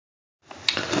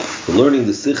We're learning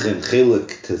the Sikha in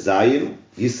Chelik Tezayin,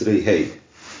 Yisrei Hey.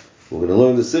 We're going to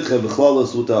learn the Sikha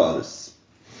B'chlalos Uta Aris.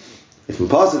 If in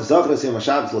Pasuk Zachar Asiyam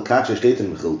HaShabbos L'Katche steht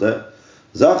in Mechilta,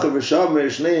 Zachar v'Shamer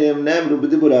Shneim Nemru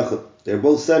B'dibur Echad. They're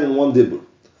both said in one dibur.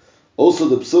 Also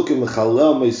the Psukim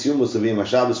Mechalel Meisiyumus Avim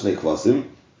HaShabbos Shnei Kvasim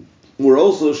were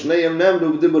also Shneim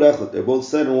Nemru B'dibur Echad. They're both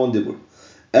said in one dibur.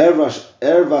 Ervas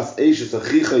Eishes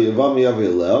Achicha Yevam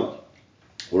Yav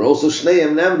were also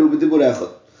Shneim Nemru B'dibur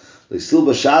Echad. The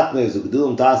Silba Shatne is a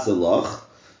Gdilim Tasa Loch.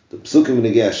 The Psukim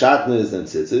Negea Shatne is and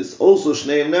Tzitzis. Also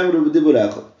Shneim Nemru B'dibur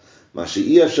Echad.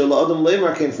 Mashiach Shel Adam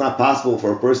Leimar, it's not possible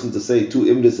for a person to say two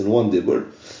imdis in one dibur.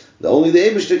 The only the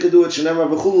Eibishter could do it. Shenemar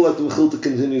B'chulu, like the Mechilta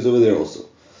continues over there also.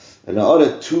 And the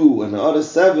other 2 and the other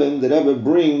 7, the Rebbe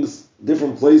brings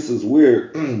different places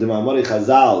where the Ma'amari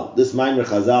Chazal, this Maimer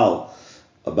Chazal,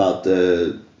 about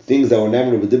the things that were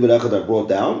Nemru B'dibur Echad are brought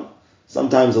down.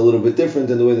 Sometimes a little bit different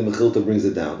in the way the Mechilta brings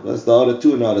it down. That's the other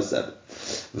 2 and the other 7.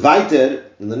 Weiter,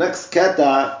 in the next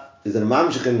keta, is an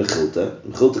Mamshech in Mechilta.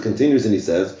 Mechilta continues and he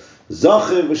says,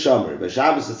 Zachir v'Shamer. By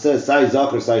Shabbos it says, Sai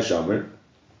Zachir, Sai Shamer.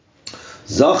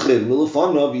 Zachir,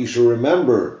 Milafonov, you should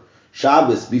remember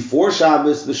Shabbos before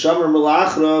Shabbos, v'Shamer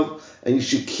Milachrav, and you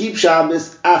should keep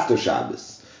Shabbos after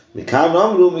Shabbos. Mikan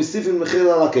Amru, Misifin Mechil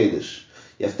ala Kedesh.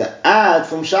 You have to add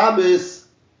from Shabbos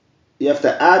on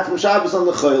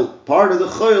the Chayil. Part of the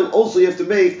Chayil also you have to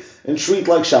make and treat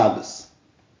like Shabbos.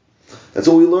 That's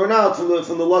what we learn out from the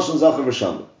Lashon Zachar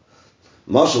v'Shamer.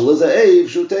 Mashal is a Eiv,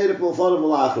 Shuteirif Milfonov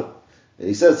Milachrav. And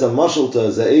he says a mashal to a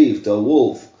za'ev, to a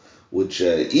wolf, which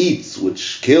eats,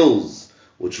 which kills,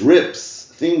 which rips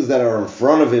things that are in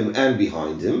front of him and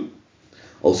behind him.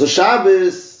 Also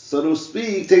Shabbos, so to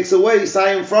speak, takes away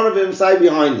sai in front of him, sai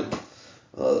behind him.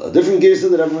 A different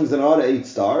girsa that Rebbe brings another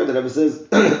 8-star, that Rebbe says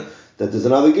that there's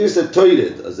another girsa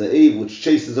toired, a za'ev which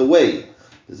chases away.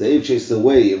 The za'ev chases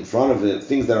away in front of him,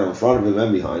 things that are in front of him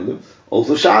and behind him.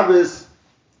 Also Shabbos,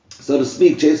 so to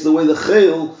speak, chases away the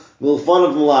chayil, milfan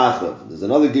of malachrav. There's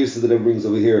another girsa that it brings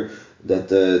over here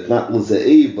that not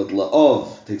l'za'ev but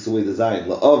la'ov takes away the zayin.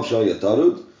 La'ov shal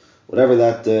yatarud, whatever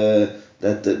that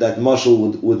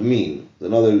mashal would mean.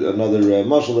 Another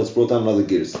mashal that's brought down another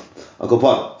girsa.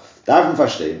 Akopar. Darf man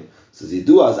verstehen. So sie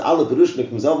du as alle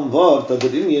Perushim im selben Wort, that the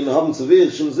Indien haben zu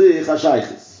sich schon sich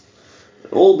hashayches.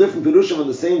 All different Perushim on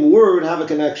the same word have a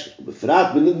connection.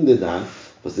 Befrat benitten de dan.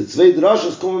 But the 2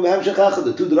 drashas come behem shechachad.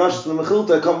 The 2 drashas in the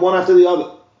Mechilta come one after the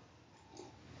other.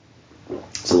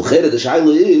 So the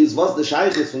shaila is, what's the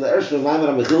shaykhis from the Ershon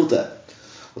Maimer Mechilta?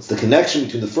 What's the connection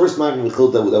between the first Maimer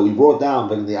Mechilta that we brought down,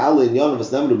 but in the Ali and Yon of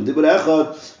Asnemru B'dibur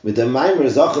Echad, with the Maimer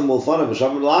Zachar Mulfana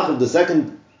V'Shamer L'Achav, the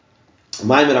second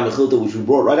Maimer Mechilta which we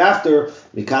brought right after,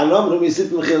 Mikan Amru Misif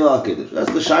Mechil Al Kiddush.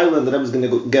 That's the shaila, and the Rebbe is going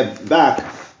to get back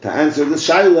to answer this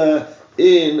shaila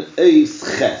in Eis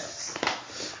Ches.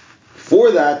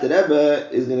 For that, the Rebbe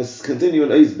is going to continue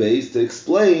in Eis Beis to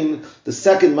explain the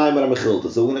second Maimer Mechilta.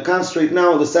 So we're going to concentrate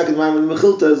now on the second Maimer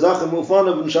Mechilta, Zachar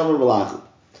Mulfanav and Shamer Malacha.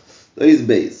 Eis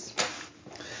Beis.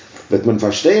 But man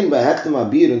verstehen bei Hektem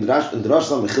Abir and Drash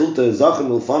Mechilta, Zachar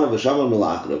Mulfanav and Shamer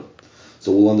Malacha.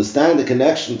 So we'll understand the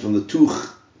connection from the 2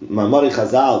 Mamari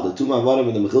Chazal, the 2 Mamarim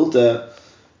in the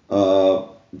Mechilta,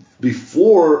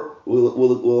 before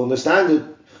we'll understand it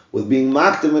with being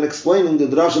maktim and explaining the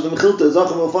drash of the Mechilta,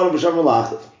 Zachar Milfanav V'Shamer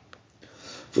L'Achav.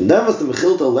 From them was the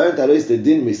Mechilta learned that is the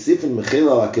din Misifin Mechil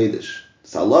Al HaKedesh.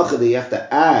 It's halacha that you have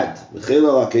to add Mechil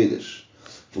Al HaKedesh.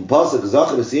 From Pasuk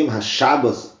Zachar Asiyam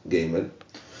HaShabbos Gamer,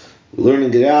 we're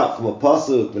learning it out from a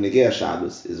Pasuk Menegei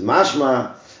Shabbos, is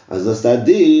mashma as that's that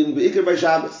din Be'ikr by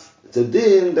Shabbos. It's a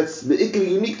din that's Be'ikr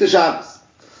unique to Shabbos.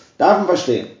 Darf man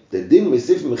verstehen. The din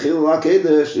Misifin Mechil Al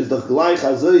HaKedesh is the gleich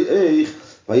hazoi eich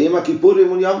Vayim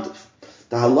HaKippurim and Yom Tov.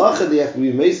 The halacha that you have to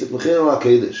be Meisif Mechil Al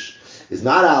HaKedesh is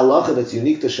not a halacha that's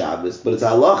unique to Shabbos, but it's a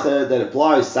halacha that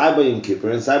applies Sai by Yom Kippur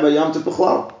and Sai by Yom Tov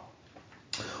B'chlal.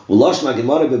 Uloshna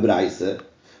Gemara b'Braisa,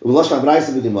 Uloshna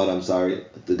Braisa b'Gemara, I'm sorry.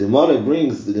 The Gemara in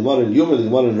Yom, the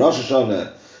Gemara in Rosh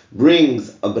Hashanah brings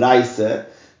a Braisa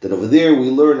that over there we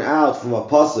learn out from a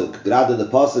pasuk. Rather, the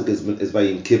pasuk is by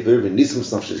Yom Kippur. V'nisam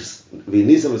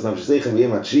esnavshesechem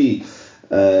v'yem hachi.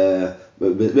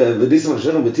 So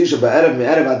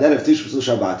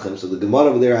the Gemara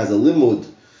over there has a limud,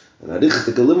 and a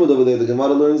limud over there. The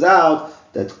Gemara learns out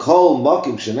that kol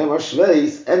makim shenemar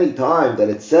shveis. Any time that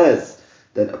it says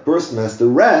that a person has to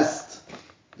rest,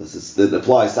 that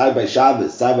applies sai by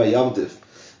Shabbos, sai by Yom Tov,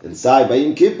 and sai by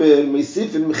Yom Kippur.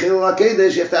 Meisifin Mechil Al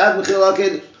HaKedesh. You have to add Mechil Al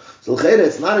HaKedesh. So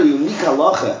it's not a unique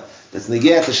halacha that's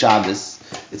negeh to Shabbos.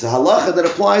 It's a halacha that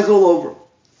applies all over.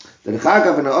 The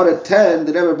Chagav in the other 10,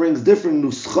 the Rebbe brings different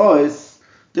nuschos,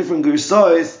 different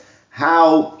gersois,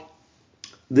 how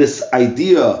this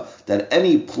idea that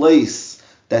any place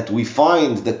that we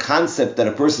find the concept that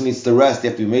a person needs to rest, you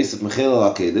have to be Meisif Mechil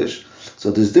al HaKedesh.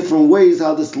 So there's different ways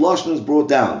how this Lashon is brought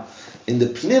down. In the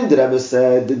Pnim, the Rebbe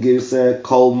said, the Gir said,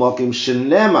 Kol Makim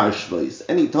Shenemar Shvais.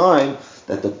 Any time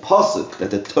that the Pasuk,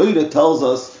 that the Torah tells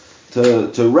us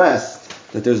to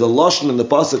rest, that there's a Lashon in the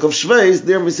Pasuk of Shvais,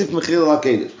 there Meisif Mechil al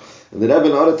HaKedesh. And the Rebbe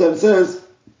in Aratem says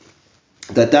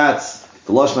that that's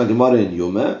the Lashon Gemara in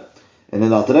Yomeh, and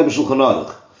then Alter Rebbe Shulchan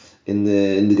Aruch. In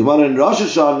the Gemara in Rosh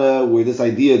Hashanah, where this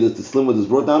idea that the Slimud is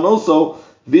brought down also,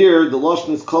 there the Lashon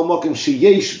is Kol Makim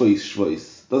Sheyesh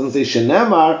Shvais. Doesn't say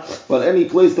Shenemar, but any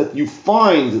place that you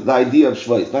find the idea of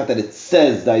Shvais, not that it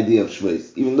says the idea of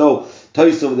Shvais. Even though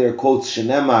Tais over there quotes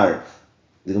Shenemar,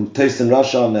 the Tais in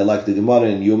Rosh Hashanah like the Gemara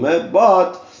in Yomeh,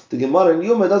 but the Gemara in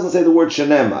Yomeh doesn't say the word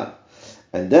Shenemar.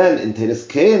 And then in Teres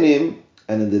Kehanim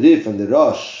and in the Rif and the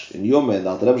Rosh in Yomeh and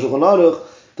Alter Rebbe Shulchan Aruch,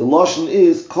 the Lashon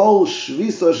is Kol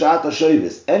Shvisa Sh'ata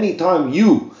Shovis. Anytime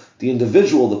you, the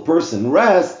individual, the person,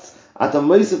 rests, Ata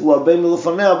Meisif Lo Bein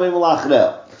Milafaneh Bein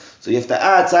Milachreh. So you have to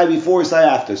add Sai before, Sai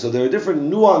after. So there are different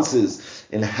nuances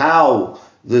in how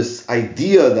this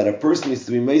idea that a person needs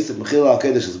to be Meisif Mechil al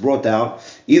HaKedesh is brought down.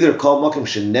 Either Kol Makim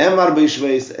Shenemar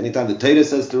Beishveis, anytime the Torah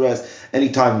says to rest,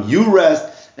 anytime you rest,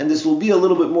 and this will be a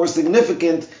little bit more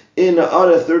significant in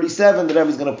Ara 37, the Rebbe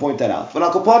is going to point that out. But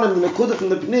Al-Kapanim, the Nekudah from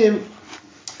the Pnim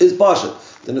is Pasha.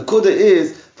 The Nekudah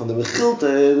is from the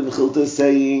Mechilta is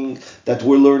saying that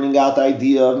we're learning out the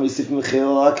idea of Meisif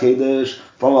Mechil al HaKedesh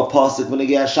from a pasuk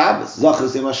Menegei Shabbos, Zachar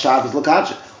Sema Shabbos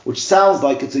Lakacha, which sounds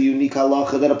like it's a unique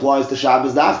halacha that applies to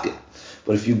Shabbos Dafke.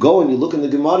 But if you go and you look in the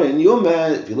Gemara in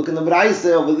Yomeh, if you look in the Braise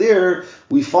over there,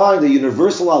 we find a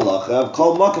universal halacha of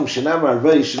Kol Makim Shenemar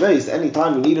Reish Veis.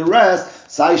 Anytime we need a rest,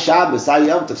 Sai Shabbos, Sai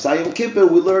Yom Tov, Sai Yom Kippur,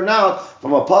 we learn out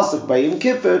from a pasuk by Yom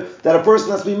Kippur that a person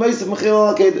has to be Meisif Mechil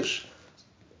al HaKedesh.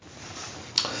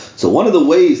 So one of the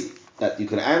ways that you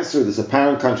could answer this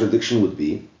apparent contradiction would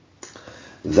be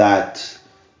that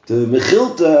the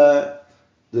Mechilta,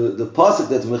 the pasuk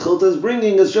that Mechilta is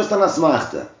bringing is just an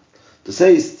asmachta. To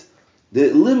say the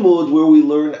limud where we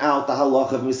learn out the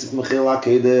halach of Meisif Mechil al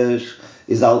HaKedesh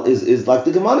is like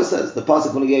the Gemara says, the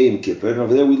pasuk Menegei Yom Kippur, and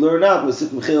over there we learn out Meisif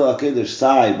Mechil al HaKedesh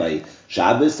Sai by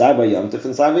Shabbos, Sai by Yom Tov,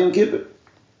 and Sai by Yom Kippur.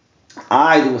 The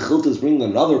Mechilta is bringing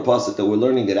another pasuk that we're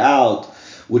learning it out,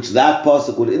 which that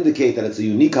pasuk would indicate that it's a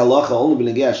unique halacha only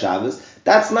Menegei Shabbos.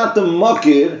 That's not the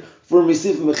makir for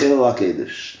Meisif Mechil al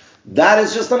HaKedesh. That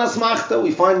is just an asmachta.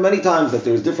 We find many times that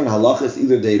there's different halachas,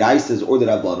 either the Deiraises or the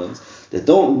Rabbanans, that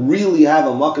don't really have a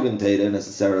makir in Teira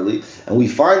necessarily, and we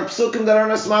find psukim that are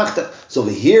an asmachta. So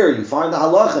over here you find a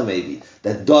halacha maybe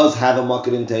that does have a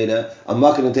makir in Teira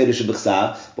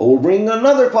shebichsav, but we're bringing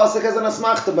another pasuk as an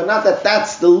asmachta, but not that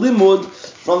that's the limud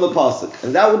from the pasuk,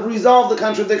 and that would resolve the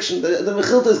contradiction. The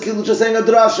Mechilta is just saying a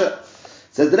drasha.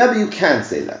 Says the Rebbe, you can't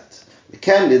say that. You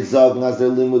can't sagen as the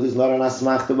limud is not an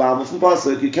asmachta b'amal from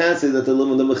pasuk. You can't say that the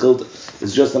limud of Mechilta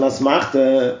is just an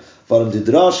asmachta. Warum die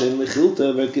Drasche in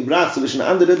Mechilta wird gebracht zwischen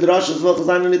andere Drasches, welche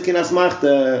seien nicht kein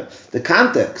asmachta. The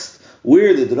context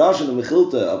where the Drasche in the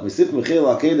Mechilta of Meisif Mechil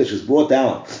al HaKedesh is brought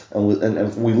down,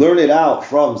 and we learn it out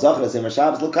from Zachar Sema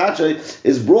Shabbos Lakacha,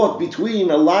 is brought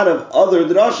between a lot of other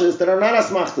Drashes that are not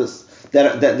asmachtas.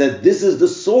 That this is the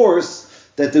source.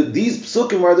 That these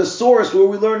psukim are the source where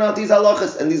we learn out these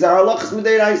halachas, and these are halachas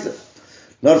midei.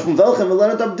 Not from welchem we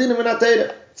learn it abdinim in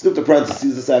atayra. Skip the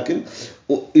parentheses a second.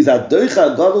 Is a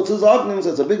deicha gadol to zagnim?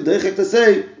 So it's a big deicha to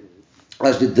say.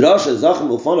 As die drashe Sachen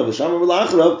wovon wir schauen mal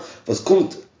achrov, was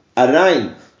kommt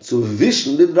rein zu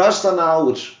wischen the drash sanal,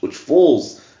 which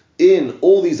falls in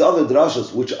all these other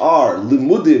drashas, which are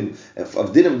limudim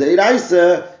of dinim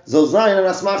deiraisa, so zayin and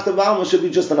asmachta b'alma should be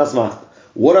just an asmachta.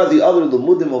 What are the other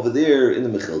limudim over there in the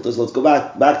Mechilta? So let's go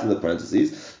back to the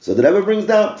parentheses. So the Rebbe brings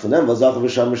down from them, the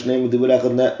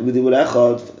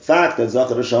fact that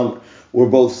Zachar Hashem were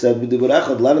both said b'dibur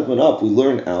echad, lanet men up, we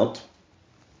learn out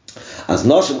as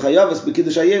nashim chayavas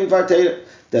b'kiddush hayim kvar teira,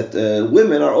 that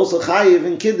women are also chayiv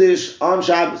in kiddush on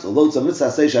Shabbos. Although it's a mitzvah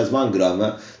seish azman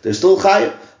grama, they're still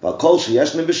chayiv. V'kol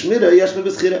sheyeshne b'shmira yeshne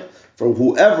b'schira. For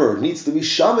whoever needs to be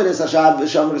shamer is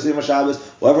Shabbos, shamer is Yom Shabbos,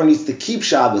 whoever needs to keep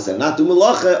Shabbos and not do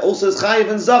melacha, also is chayiv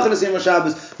in Zachar is Yom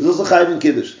Shabbos, is also chayiv in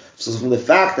kiddush. So from the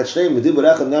fact that Shnei Medibur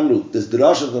Echad Namru, this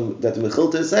drasha that the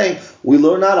Mechilta is saying, we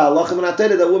learn out halachim and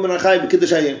atayra that women are chayiv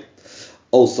b'kiddush hayim.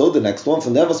 Also, the next one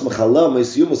from Nevas Mechalel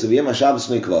Meisiyumus of Yom Shabbos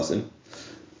Shnei Kvasim.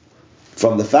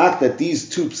 From the fact that these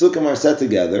two psukim are set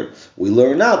together, we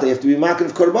learn out they have to be makin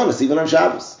of korbanos even on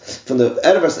Shabbos. From the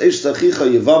Ervas Eish Zachicha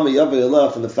Yevam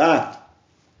Yavayallah, from the fact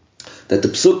that the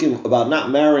psukim about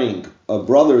not marrying a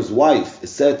brother's wife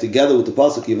is said together with the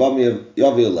pasuk Yevam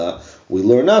Yavayallah, we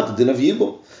learn out the din of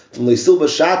Yibum. from Leisilba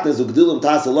Shatnez Ugdilim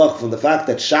Tasalach, from the fact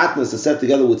that Shatnez is set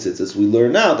together with Tzitzis, we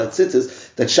learn now that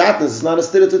Shatnez is not a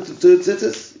stira to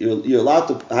Tzitzis. You're allowed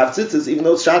to have Tzitzis even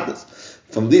though it's Shatnez.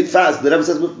 From the fast, the Rebbe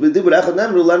says, "V'dibur echad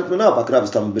nemru learned menop." Akrav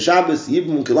stam b'Shabbos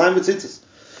yibum kilayim v'tzitzis.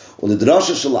 And the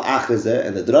drasha shel achazeh,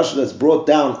 and the drasha that's brought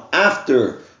down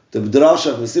after the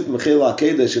drasha of Mesif Mechila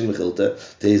Akedesh in Mechilta,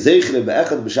 teizeichre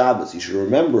be'echad b'Shabbos. You should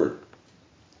remember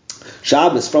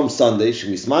Shabbos from Sunday. If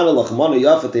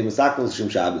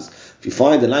you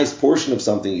find a nice portion of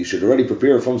something, you should already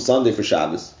prepare from Sunday for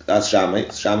Shabbos. That's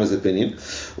Shammai's opinion.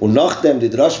 You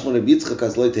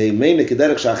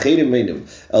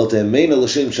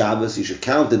should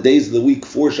count the days of the week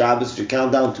for Shabbos. You should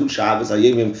count down 2 Shabbos,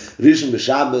 Rishon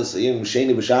b'Shabbos,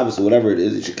 Sheni b'Shabbos, or whatever it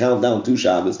is. You should count down 2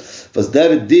 Shabbos.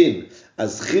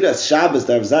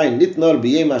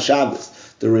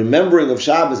 The remembering of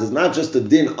Shabbos is not just a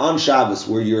din on Shabbos,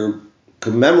 where you're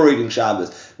commemorating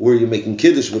Shabbos, where you're making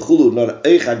Kiddush v'chulu, not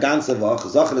eicha gansavach.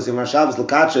 Zacharas Yom Shabbos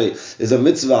l'kache is a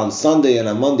mitzvah on Sunday and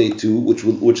on Monday too,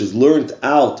 which is learned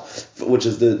out, which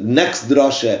is the next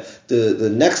drasha,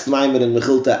 the next maimed in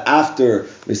Mechilta after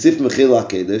Mesif Mechila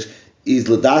Kiddush, is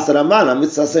l'das Ramana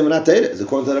mitzvah seminatera. Is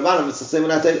according to Ramana mitzvah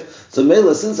seminatera. So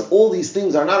Mela, since all these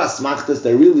things are not asmachtas,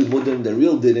 they're really mudim, they're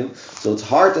real dinim, so it's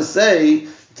hard to say.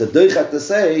 It's a doichak to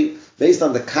say, based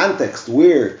on the context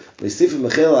where Mesif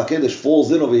Mechila HaKedesh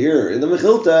falls in over here, in the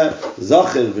Mechilta,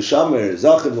 Zachir v'Shamer,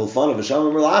 Zachir Milfana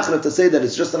v'Shamer Melachra, to say that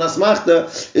it's just an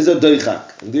asmachta is a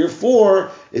doichak. And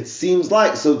therefore, it seems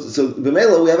like, so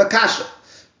b'meila we have a kasha.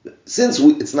 Since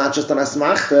it's not just an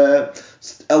asmachta,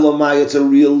 Elomai, it's a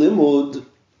real limud,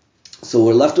 so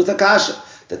we're left with a kasha.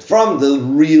 That from the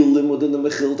real limud in the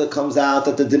Mechilta comes out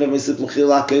that the din of Mesif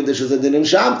Mechila HaKedesh is a din in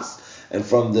Shabbos. And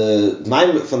from the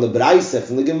Braise,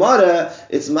 from the Gemara,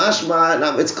 it's mashma.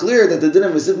 Now it's clear that the din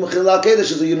of Mesif Mechila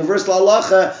Kedesh is a universal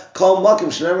halacha. Kol makim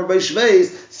shneimar by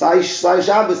Shveis, sai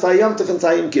Shabbos, sai Yom Tov, and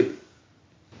sai Yom Kippur.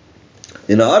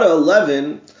 In Ara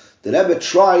 11, the Rebbe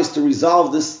tries to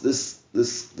resolve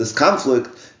this conflict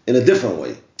in a different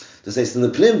way. To say, in the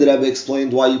Pnim, the Rebbe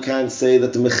explained why you can't say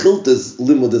that the Mechilta's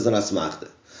limud is an asmachta.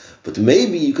 But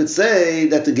maybe you could say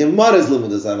that the Gemara's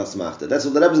limud is an asmachta. That's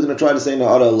what the Rebbe is going to try to say in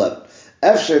Ara 11.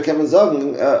 Efsher can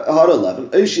sagen Ara 11.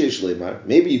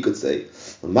 Maybe you could say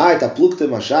in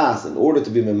order to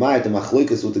be memayit the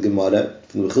machlokas with the Gemara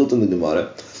from the Mechilta and the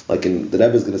Gemara, like the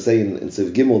Rebbe is going to say in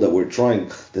Sev Gimel that we're trying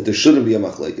that there shouldn't be a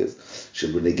machlokas.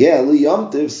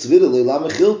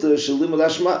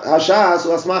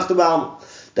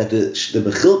 That the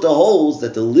Mechilta holds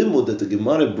that the limud that the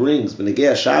Gemara brings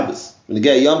B'negei Shabbos,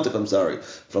 B'negei Yom Tov,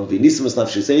 from V'nisim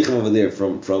Nafsheseichem over there,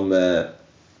 from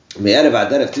Me'erev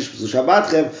Aderech Tishbus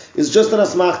Shabbatchem, is just an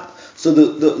asmacht. So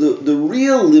the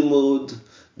real limud,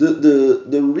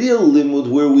 the real limud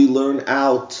where we learn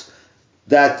out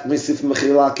that Mesif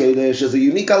Mechila Kedesh is a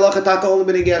unique halacha taka only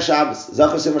B'negei Shabbos,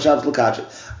 Zachar Shem Shabbos L'Kachet.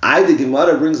 The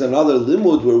Gemara brings another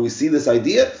limud where we see this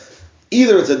idea.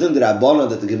 Either it's a din d'Rabbanan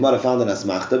that the Gemara found in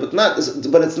Asmachta, but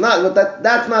that's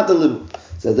not the limud.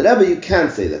 So the Rebbe, you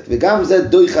can't say that. V'gam zeh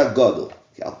doichak gadol.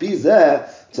 Al pi zeh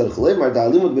tzarich leimar da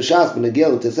limud b'shas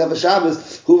b'negel t'sef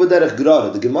Shabbos hu v'derech grara.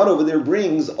 The Gemara over there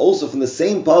brings also from the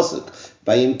same pasuk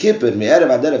by Yom Kippur me'erev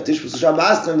aderech tishbus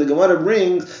Shabbaschem. The Gemara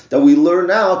brings that we learn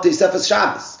now t'sef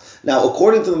Shabbos. Now,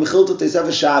 according to the Mechilta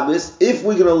Teisef Shabbos, if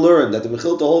we're going to learn that the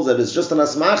Mechilta holds that it's just an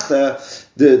asmachta,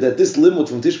 that this limud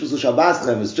from Tishbus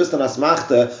Shabbaschem is just an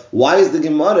asmachta, why is the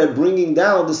Gemara bringing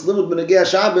down this limud B'negei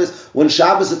Shabbos when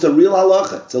Shabbos it's a real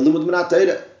halacha? It's a limud Minat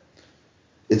Torah.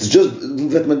 It's just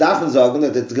that Medafin sagen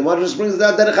that the Gemara just brings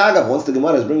that derech agav. Once the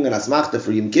Gemara is bringing an asmachta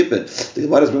for Yom Kippur, the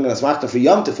Gemara is bringing an asmachta for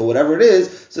Yom Tov, for whatever it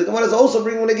is, so the Gemara is also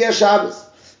bringing B'negei Shabbos.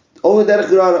 Only derech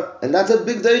grara. And that's a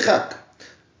big deichak.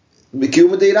 In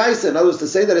other words, to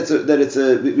say that it's a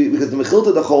because the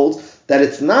Mechilta holds that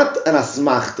it's not an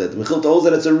asmachta. The Mechilta holds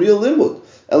that it's a real limud.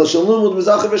 Elashal limud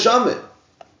mizachar v'shameh.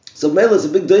 So Mela is a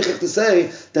big deichak to say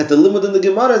that the limud in the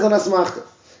Gemara is an asmachta.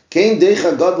 Kain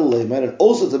deichak gadol leimer, and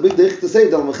also it's a big deichak to say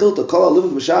that the Mechilta kol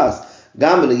limud b'shas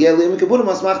gam b'negei liyim kipurim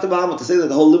asmachta b'alma. To say that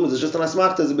the whole limud is just an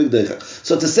asmachta is a big deichak.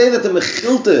 So to say that the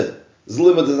Mechilta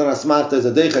limud is an asmachta is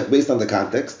a deichak based on the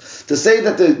context. To say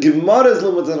that the Gemara's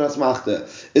limud is an asmachta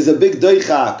is a big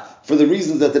deichak for the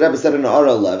reasons that the Rebbe said in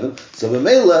Ara 11. So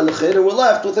b'meila l'cheder we're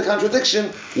left with a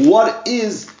contradiction. What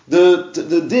is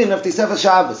the din of Tisef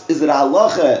Shabbos? Is it a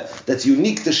halacha that's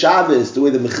unique to Shabbos, the way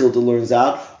the Mechilta learns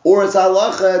out, or it's a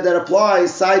halacha that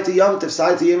applies side to Yom Tov,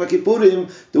 side to Yom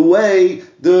Kippurim, the way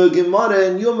the Gemara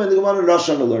and Yom and the Gemara and Rosh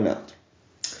Hashanah learn out?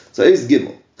 So it's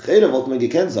Gimel. Chere wollte man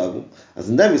gekannt sagen, also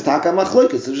in dem ist Taka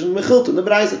Machloikes, zwischen Mechilta und der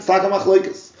Breise, ist Taka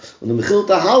Machloikes. Und der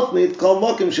Mechilta halt nicht, kol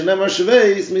Mokim, shenemar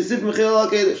Shveis, misif Mechil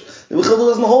al-Kedesh. The Mechilta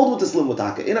doesn't hold with this limud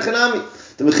Taka. In a Chenami.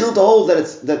 The Mechilta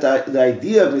holds that the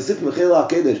idea of misif Mechil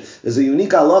al-Kedesh is a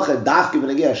unique halacha, dafke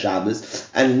b'negei Shabbos,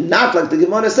 and not like the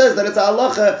Gemara says that it's a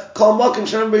halacha, kol Mokim,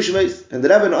 shenemar Shveis. And the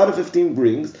Rebbe in Order 15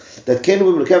 brings that Ken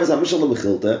with Mekevas HaMishal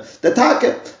Mechilta, that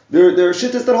Taka, there are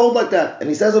shittas that hold like that. And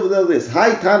he says over there this,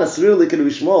 Hai Tana Svirli can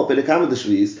be small, Pedekama the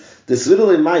Shviz, the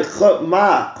Svirli ma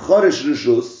Choresh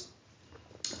Rishus.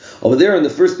 Over there in the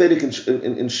first Pedek in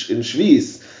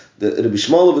Shviz, the Rabbi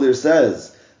Shmuel over there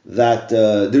says that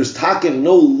there's taken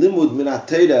no limud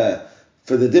minateda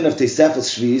for the din of Tesefes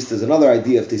Shviz. There's another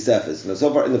idea of Tesefes. Now,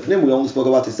 so far in the Pnim we only spoke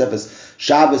about Tesefes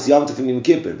Shabbos, Yom Tov, and Yom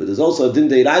Kippur. But there's also a din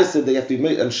deiraisa. They have to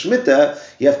be on Shemitah.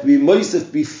 You have to be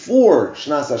moisef before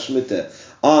Shnas HaShemitah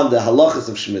on the halachas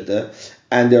of Shemitah.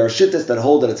 And there are shittas that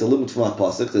hold that it's a limit from a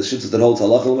pasuk. There's shittas that holds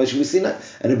halacha l'meish misinai.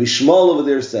 And Rabbi Shmuel over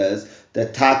there says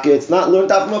that taka it's not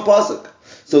learned out from a pasuk.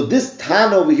 So this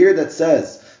Tana over here that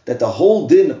says that the whole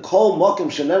din kol makim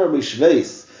shenemar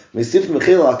b'shveis mesif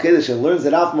mechil al-kedesh and learns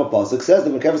it out from a pasuk says the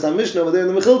Mekevas HaMishnah over there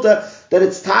in the Mechilta that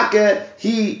it's taka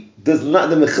the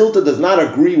Mechilta does not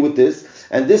agree with this,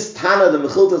 and this Tana the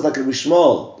Mechilta is like Rabbi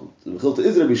Shmuel. The Mechilta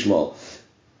is Rabbi Shmuel.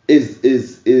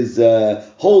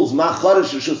 Holds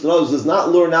macharish rishus does not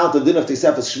learn out the din of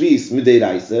Tesefes Shviz midei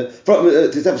from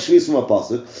Tesefes Shviz from a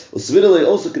pasuk. Usvidele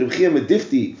also kribchia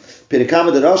medifti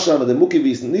perikama derashan the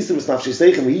mukivis nisim snafshei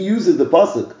seichem. He uses the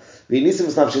pasuk v'nisim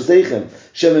snafshei seichem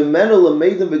shememenu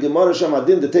lemeidim begemara sham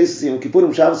adin the tesis yom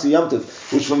kippurim Shabbos Yom Tov,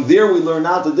 which from there we learn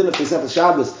out the din of Tesefes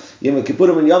Shabbos Yom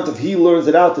Kippurim and Yom Tov. He learns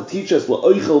it out to teach us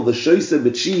la'oichel v'shoyse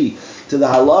b'chi to the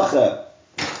halacha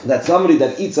that somebody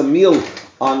that eats a meal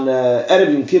on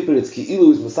Erev Yom Kippur, it's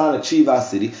Ki'ilu is Masana Chiva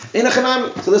city in a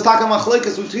Chanami. So there's Taka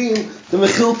Machloikas between the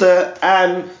Mechilta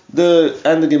and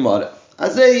the Gemara.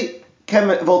 As they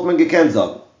Voltman gekent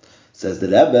sagen. Says the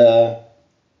Rebbe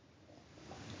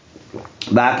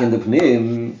back in the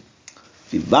Pnim,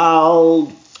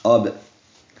 Vibald Obe.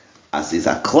 As is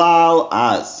a klal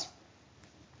as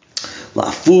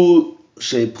Lafu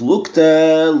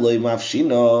Sheplukte Loy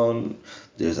Mafshinon.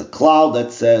 There's a cloud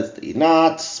that says that you're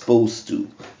not supposed to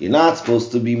be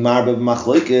marbe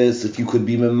machloikes. If you could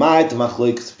be memai to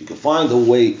machloikes, if you could find a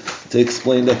way to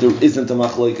explain that there isn't a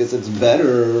machloikes, it's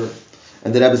better.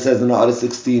 And the Rebbe says in Order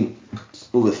 16,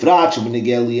 Uvefrat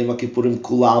shebenigeli yom kippurim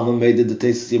kulam made the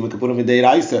tesis yom kippurim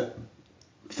deiraisa.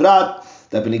 Frat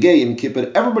that benigei yom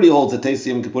kippur, everybody holds that tesis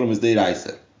yom kippurim is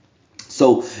deiraisa.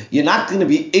 So you're not going to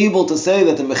be able to say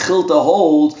that the Mechilta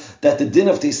holds that the din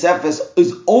of Tesefes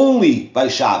is only by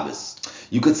Shabbos.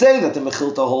 You could say that the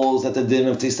Mechilta holds that the din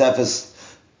of Tesefes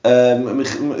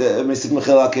Mesif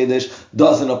Mechil HaKedesh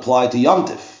doesn't apply to Yom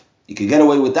Tov. You could get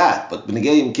away with that, but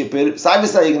B'negei Yom Kippur, side by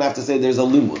side, you're going to have to say there's a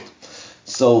limud.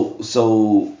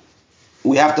 So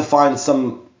we have to find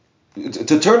some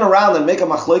to turn around and make a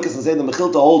machloikas and say the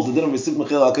Mechilta holds the din of Mesif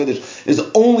Mechil HaKedesh is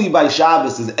only by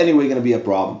Shabbos is anyway going to be a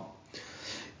problem.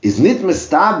 Is nit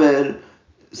mistaber,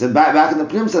 said back in the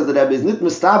Prim says the Rebbe, is nit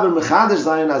mistaber mechadish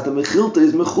zayin as the Mechilta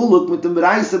is mechuluk mit dem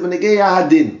Bereise b'negei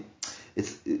hadin.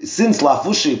 It's since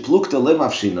lafushi plukta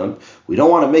lemafshinon, we don't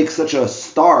want to make such a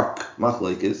stark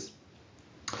machlokes.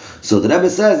 So the Rebbe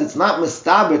says it's not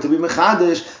mistaber to be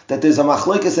mechadish that there's a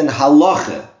machlokes in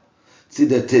halacha. See,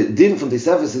 the din from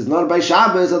Tesefes is not by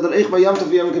Shabbos or the Eich by Yom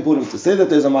Tov Yom Kippurim. To say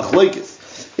that there's a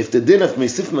machlokes, if the din of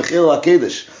Mesif Mechil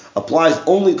HaKedesh applies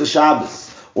only to Shabbos,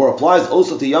 or applies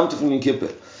also to Yom Tov and Yom Kippur,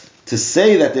 to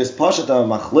say that there's pashat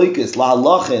machlokes la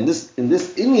halacha in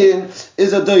this inyan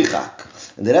is a doichak.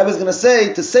 And the Rebbe is going to say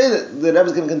that the Rebbe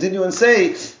is going to continue and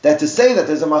say that to say that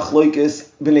there's a machlokes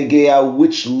b'negea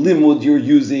which limud you're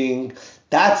using,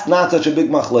 that's not such a big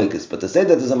machlokes. But to say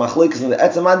that there's a machlokes in the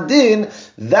etzem adin,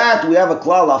 that we have a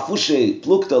klal afushe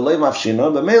plukta loy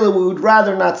mafshinon, but mainly we would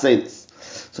rather not say this.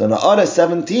 So in Order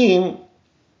 17.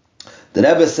 The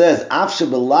Rebbe says,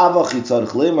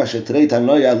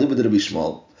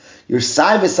 you're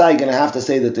side by side going to have to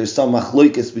say that there's some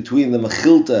machlokes between the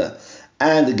Mechilta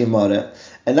and the Gemara.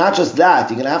 And not just that,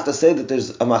 you're going to have to say that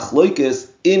there's a machlokes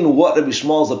in what Rabbi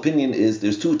Shmuel's opinion is.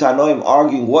 There's two Tanoim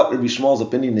arguing what Rabbi Shmuel's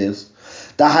opinion is.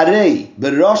 Taharei,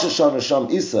 Berosh Hashanah Sham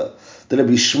Isa, the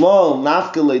Rabbi Shmuel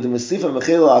nafkele the Mesifa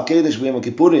Mechila HaKedesh b'Yom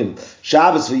Kippurim,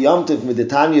 Shabbos v'Yom Tov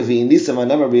midetanya v'Inisam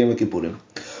anemar b'Yom Kippurim.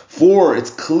 For it's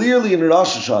clearly in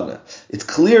Rosh Hashanah. It's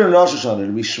clear in Rosh Hashanah.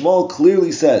 Rabbi Shmuel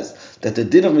clearly says that the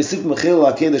din of Mesif Mechil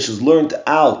HaKedesh is learned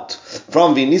out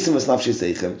from V'Nisim Esnafshei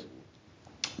Seichem,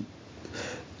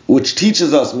 which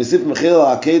teaches us Mesif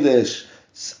Mechil HaKedesh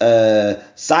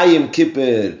Sayim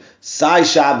Kippur, Say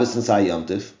Shabbos, and Say Yom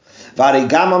Tov.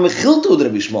 Varigama Mechilta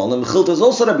Rabbi Shmuel, and Mechilta is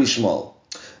also Rabbi Shmuel.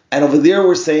 And over there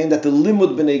we're saying that the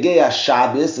Limud B'Negei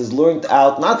Shabbos is learned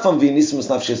out not from V'nismus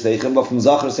Nafshei Seichem, but from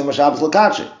Zachar Sema Shabbos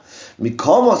L'Kache.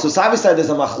 Mikoma, so Savi said there's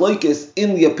a machloikis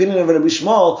in the opinion of Rabbi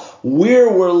Shmuel where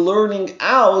we're learning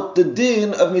out the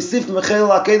din of Misif Mechel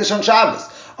HaKedesh on Shabbos.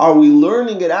 Are we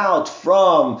learning it out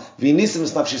from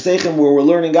V'nismus Nafshei Seichem, where we're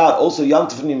learning out also Yom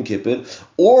Tov and Yom Kippur,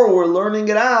 or we're learning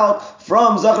it out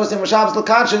from Zachar Sema Shabbos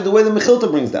L'Kache, the way the Mechilta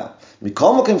brings down?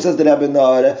 Mikomakim says the Rebbe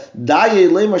Nahara,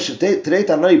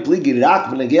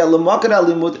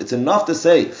 it's enough to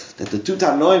say that the two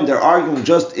Tanoim, they're arguing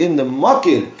just in the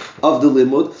makir of the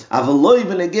limud,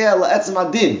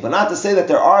 but not to say that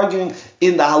they're arguing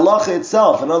in the halacha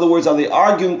itself. In other words, are they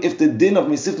arguing if the din of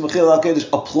Misif Mechil HaKedesh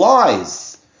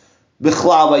applies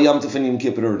b'chlal by Yom Tov and Yom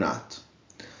Kippur or not?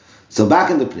 So back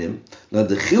in the Pnim, now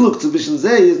the chiluk tzibishin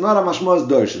zeh is not a mashmaz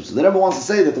darshim. So the Rebbe wants to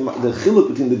say that the chiluk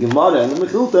between the Gemara and the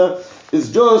Mechilta is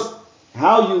just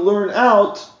how you learn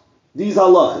out these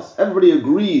halachas. Everybody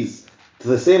agrees to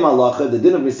the same halacha. The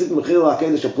din of Misif Mechil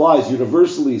HaKedesh applies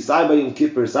universally, Sai by Yom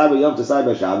Kippur, Sai by Yom Tov, Sai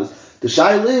by Shabbos. The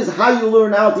shaila is how you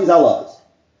learn out these halachas.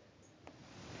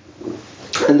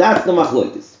 And that's the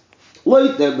machloikis.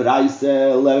 Later, Braise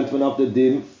learned from up the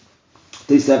din,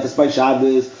 they sefes by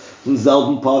Shabbos, from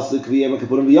Zelben Pasuk, V'yem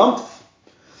HaKippurim V'yom Tov.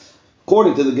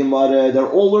 According to the Gemara, they're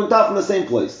all learned out from the same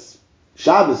place.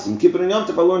 Shabbos and Kippur and Yom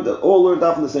Tov are all learned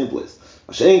out from the same place.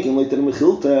 Mashenkin later in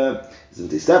Mechilta,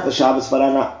 sind die Sefer Shabbos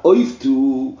Farana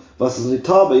Oiftu, was is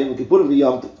Nitah by Yom Kippur and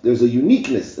Yom Tov. There's a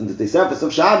uniqueness in the Sefer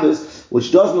of Shabbos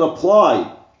which doesn't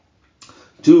apply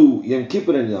to Yom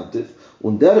Kippur and Yom Tov.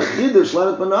 Und der Chiddush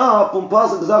lernt man ab from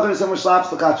Pasuk Zachar Sema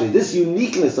Shabbos L'Kache. This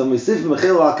uniqueness of Misif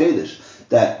Mechil HaKedesh,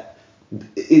 that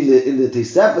in the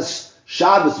Tesefes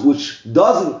Shabbos, which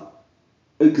doesn't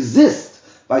exist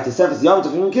by Tesefes Yom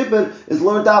Tov and Yom Kippur, is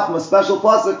learned out from a special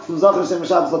pasuk from Zachar Shem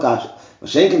Shabbos L'Kache.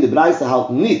 Mashenkin the Braise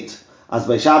halt nit as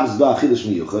by Shabbos do a Chiddush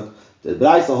Miyuchad. The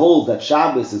Braise holds that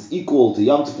Shabbos is equal to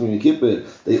Yom Tov and Yom Kippur.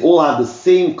 They all have the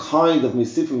same kind of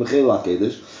Misif Mechil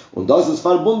HaKedesh. Und das ist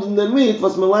verbunden damit,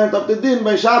 was man lernt auf the din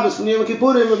by Shabbos from Yom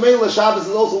Kippurim. And Mela Shabbos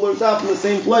is also learned out from the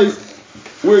same place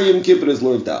where Yom Kippur is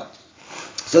learned out.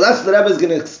 So that's what the Rebbe is going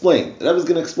to explain. The Rebbe is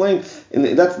going to explain,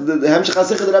 that's the Hemshech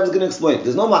HaSicha the Rebbe is going to explain.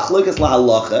 There's no machlokas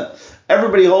lahalacha.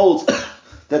 Everybody holds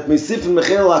that Misif and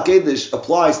Mechil HaKedesh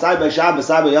applies Sai by Shabbos,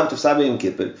 Sai by Yom Tov, Sai by Yom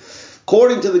Kippur.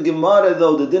 According to the Gemara,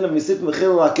 though, the din of Misif and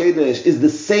Mechil HaKedesh is the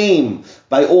same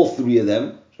by all three of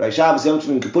them. By Shabbos, Yom Tov,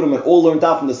 and Yom Kippurim are all learned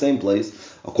out from the same place.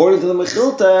 According to the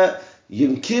Mechilta,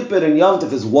 Yom Kippur and Yom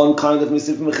Tov is one kind of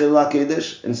Misif and Mechil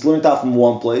HaKedesh, and it's learned out from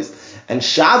one place. And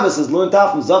Shabbos is learned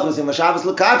out from Zachar Sema Shabbos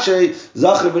L'Kache,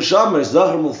 Zachar B'Shomer,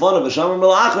 Zachar Mulfana, B'Shomer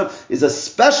Melachrav, is a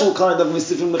special kind of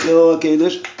Misif and Mechil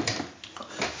HaKedesh,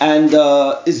 and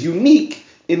is unique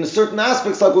in certain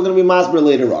aspects, like we're going to be masber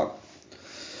later on.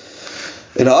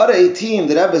 In Ha'ara 18,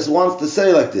 the Rebbe wants to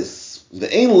say like this: the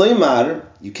Ein Leimar,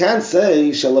 you can't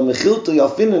say Shalom Mechilta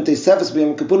Yalfinin Teisefes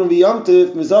B'Yom Kippurim V'Yom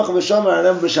Tov Mizachar B'Shomer and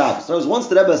Ever B'Shabbos. Now, once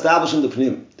the Rebbe established in the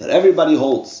Pnim that everybody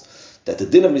holds that the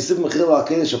din of Misif Mechil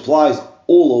HaKedesh applies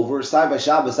all over, Sai by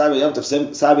Shabbos, Sai by Yom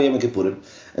Tov, Sai by Yom Kippurim,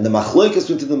 and the machloikas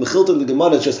between the Mechilta and the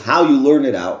Gemara is just how you learn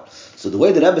it out. So the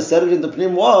way the Rebbe said it in the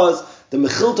Pnim was, the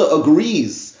Mechilta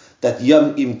agrees that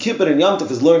Yom Kippur and Yom Tov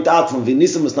is learned out from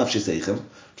V'nisam Nafshei Seichem,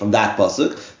 from that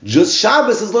pasuk. Just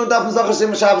Shabbos is learned out from Zachar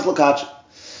Shem Shabbos L'Kache.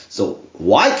 So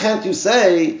why can't you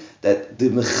say that the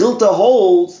Mechilta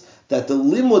holds that the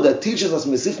limud that teaches us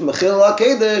Misif Mechil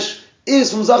HaKedesh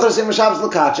is from Zachar Shem Shabbos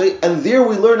L'Kache, and there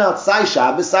we learn out Sai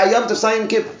Shabbos, Sai Yom Tov, Sai Yom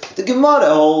Kippur. The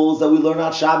Gemara holds that we learn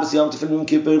out Shabbos, Yom Tov, and Yom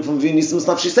Kippur from V'nisam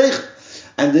Nafshei Seichem,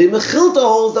 and the Mechilta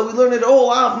holds that we learn it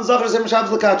all out from Zachar Shem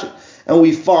Shabbos L'Kache. And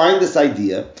we find this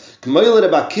idea,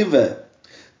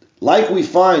 like we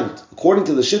find, according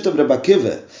to the Shit of Rebbe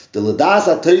Akiva, the Ladas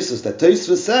HaTosfos, that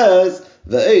Tosfos says,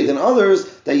 the Eid and others,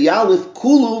 that Yalif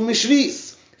Kulu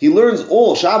Mishvis. He learns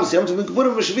all Shabbos, Yom Tov, and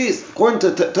Kippurim Mishvis. According to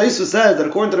Tosfos says that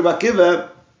according to Rebbe Akiva,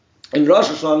 in Rosh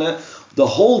Hashanah, the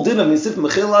whole din of Misif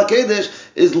Mechil HaKedesh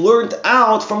is learned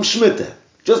out from Shemitah.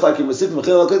 Just like in Misif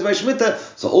Mechil HaKedesh by Shemitah,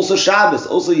 so also Shabbos,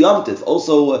 also Yom Tov,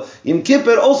 also Yom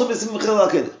Kippur, also Misif Mechil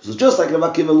HaKedesh. So just like Rebbe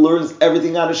Akiva learns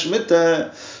everything out of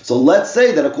Shemitah, so let's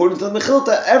say that according to the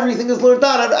Mechilta, everything is learned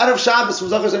out of Shabbos, from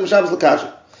Zachar Shem Shabbos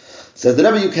L'Kache. Says the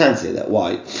Rebbe, you can't say that.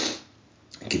 Why?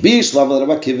 He learns out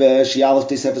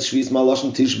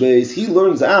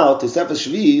Tesefes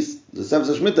Shvis, the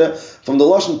Tesefes Shemitah, from the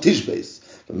Lashon Tishbeis.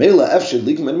 Mela Efshad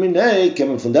Likman Minei,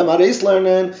 coming from them Areis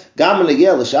lernen, Gam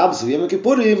Legel Shabbos Yom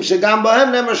Kippurim, Shegam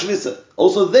Bahem Nemer Shvisa.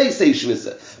 Also, they say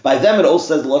Shvisa. By them, it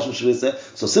also says the Lashon Shvisa.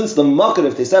 So, since the Makar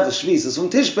of Tesefes Shvis is from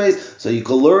Tishbeis, so you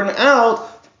can learn out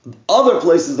other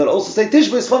places that also say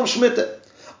Tishbeis from Shemitah.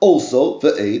 Also,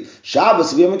 for 8,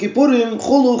 Shabbos v'Yom Kippurim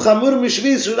chulu chamur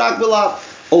mishvis shurak b'lav.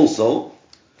 Also,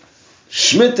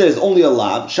 Shemitah is only a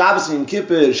lav. Shabbos and Yom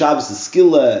Kippur, Shabbos is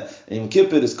skilla, and Yom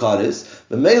Kippur is kares.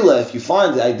 But Mela, if you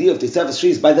find the idea of Tesefes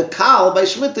Shvis by the kal, by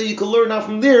Shemitah, you can learn out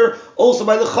from there, also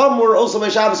by the chamur, also by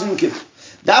Shabbos and Yom Kippur.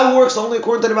 That works only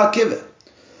according to the Makiveh.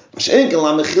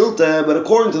 But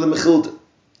according to the Mechilta,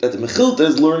 that the Mechilta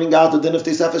is learning out the din of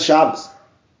Tesefes Shabbos.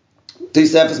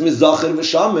 Tesefes mis Zachar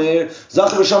v'Shamer.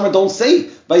 Zachar v'Shamer don't say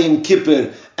by Yom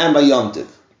Kippur and by Yom Tov.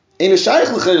 Ein shaykh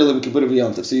l'chayil Yom Kippur and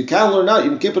Yom Tov. So you can't learn out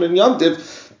Yom Kippur and Yom Tov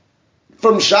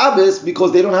from Shabbos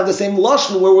because they don't have the same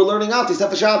lashon where we're learning out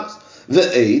Tesefes Shabbos.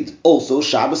 The 8 also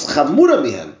Shabbos chamura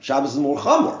mihem. Shabbos is more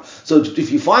chamur. So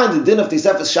if you find the din of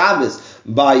Tesefes Shabbos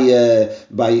by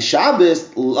Shabbos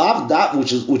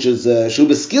which is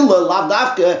Shubas Skilla lav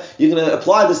dafka, you're going to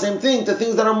apply the same thing to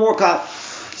things that are more kal.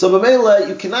 So b'meila,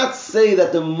 you cannot say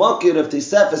that the makir of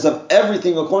Tesefes of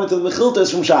everything according to the Mechilta is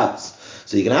from Shabbos.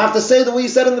 So you're going to have to say the way you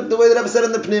said the way that Rebbe said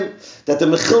in the Pnim, that the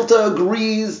Mechilta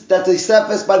agrees that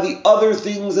Tesefes by the other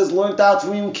things is learned out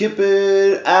from Yom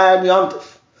Kippur and Yom Tov.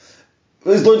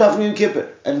 It's learned out from Yom Kippur,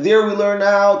 and there we learn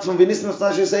out from V'nissim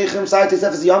Nashir Seichem, Sai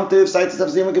Tesefes Yom Tov, Sai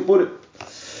Tesefes Yom Kippur.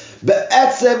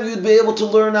 Be'etzem, you'd be able to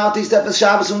learn out Tesefes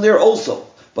Shabbos from there also.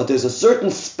 But there's a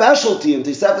certain specialty in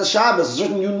Tesefes Shabbos, a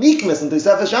certain uniqueness in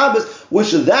Tesefes Shabbos,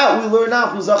 which that we learn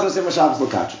out from Zachar Sema Shabbos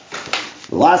L'Kachim.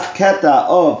 The last keta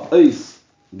of Eis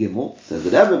Gimel says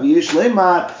that Rebbe V'yish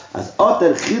Leimar as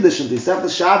Oter Chidesh in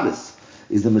Tesefes Shabbos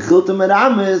is the Mechilta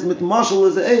Merames mit Mashal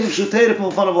is Eiv Shuteirif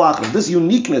Milfan of Lachim. This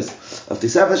uniqueness of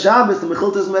Tesefes Shabbos, the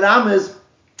Mechilta is Merames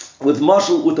with the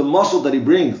mashal that he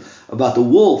brings about the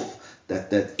wolf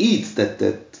that eats,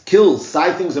 that kills,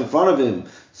 side things in front of him,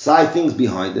 side things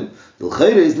behind him. The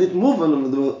L'cheire is nicht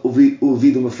moving, wie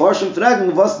the Mefarshim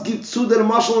fragen, was gibt zu der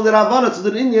Mashal und der Havana, zu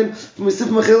der Inyan, from Yisif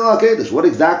Mechil al-Kedesh. What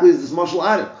exactly is this Mashal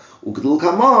adding?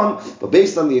 But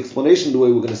based on the explanation, the way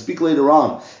we're going to speak later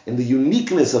on, in the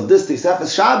uniqueness of this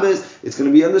Tesefes Shabbos, it's going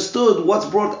to be understood what's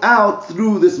brought out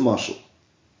through this Mashal.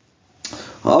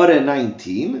 Ha'ara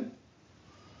 19,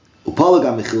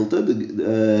 Upalaga Mechilta,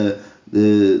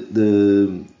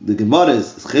 the Gemara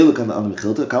is chelik on the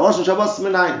Mechilta. Kalash Shabbos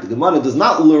Menayin. The Gemara does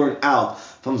not learn out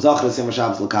from Zachar Sema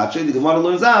Shabbos L'Kachim. The Gemara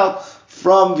learns out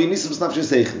from V'nissim Nashir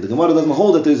Seichem. The Gemara doesn't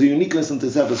hold that there's a uniqueness in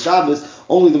Tesefes Shabbos.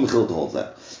 Only the Mechilta holds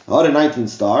that. Ha'ara 19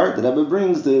 star. The Rebbe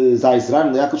brings the Zayis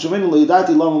Ran Le'Yakov Shemenu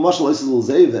Le'Yidati Lama Mashal Eisel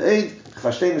L'Zeiv Ve'Eid.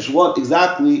 Chashtenish, what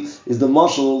exactly is the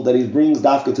mashal that he brings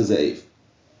dafka to Zeiv?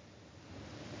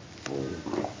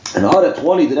 And Ha'ara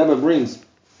 20 the Rebbe brings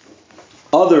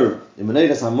other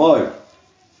Imanedas Hamor.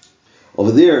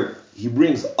 Over there, he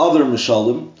brings other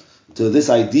Mishalim to this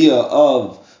idea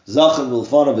of Zachan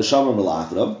Milfana V'Shamar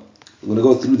Melachram. We're going to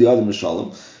go through the other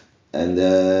Mishalim. And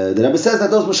the Rebbe says that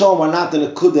those Mishalim are not the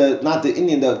Nekuda, not the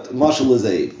Indian that Mashal is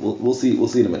Eiv. We'll see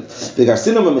in a minute.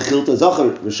 V'Garsinam Mechilta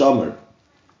Zachar V'Shamar.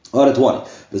 Ha'ara 20.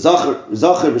 V'Zachar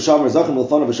V'Shamar Zachar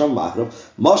Milfana V'Shamar Melachram.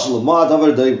 Mashal Ma'ad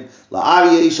Avar Daim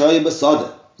La'Aryeh Shaya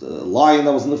B'Sadeh. The lion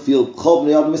that was in the field.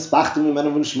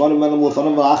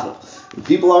 And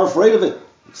people are afraid of it.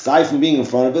 Aside from being in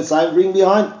front of it, aside from being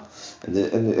behind.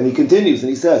 And he continues and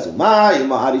he says, the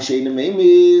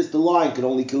lion can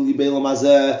only kill you.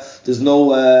 There's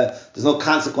no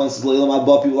consequences.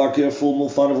 People are careful.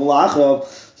 So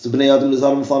Bnei Adam is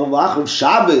on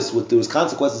Shabbos, there was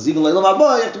consequences. Even you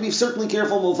have to be certainly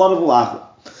careful.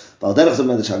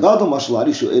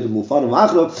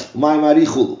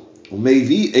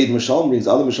 Maybe Eid Mishalom brings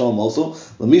other Mishalom also.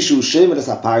 Lamishu Shemer is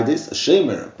a Pardis, a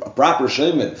Shemer, a proper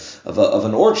Shemer of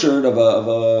an orchard of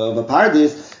a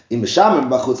Pardis. In Mishamer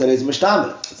Bachutz is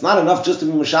Mishamer. It's not enough just to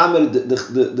be Mishamer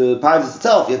the Pardis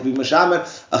itself. You have to be Mishamer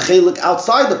a chelik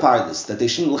outside the Pardis, that they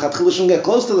shouldn't get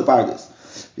close to the Pardis.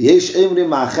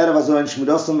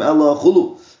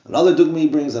 Another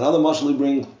dugmi brings, another mashal he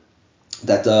brings,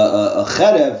 that a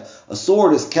cherev, a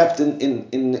sword, is kept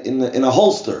in a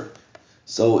holster.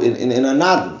 So in a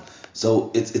nadin, so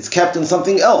it's kept in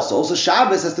something else. So also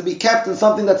Shabbos has to be kept in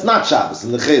something that's not Shabbos,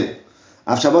 in the chayil.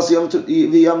 Av Shabbos yom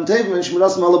tevim and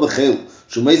shmiras mala b'chayil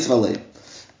shumeis v'aleim.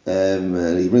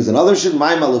 He brings another shit.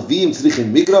 Ma'im alavim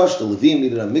tzrichim migrash. The levim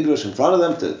needed a migrash in front of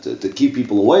them to keep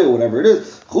people away or whatever it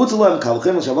is. Chutz alem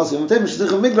kalchem al Shabbos yom tevim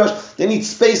tzrichim migrash. They need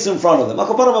space in front of them.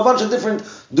 Akapanim a bunch of different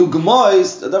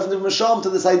dugmais, different misham to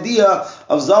this idea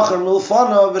of zachar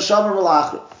milfana v'shamar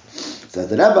melachra. Says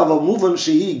the Rebbe of Muvim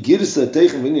Shehi Girsa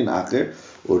Teichem Inyan Acher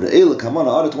or the Eila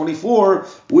Kamana Ara 24,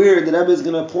 where the Rebbe is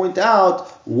going to point out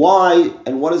why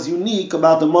and what is unique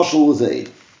about the Mashal Zayd.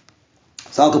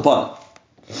 Sal Kapan.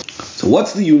 So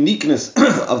what's the uniqueness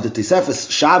of the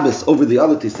Tisefes Shabbos over the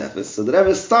other Tisefes? So the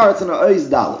Rebbe starts in a Oiz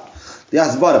Dalet. The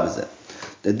Asbara Bezeh.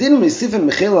 The Din Mesifin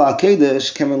Mechila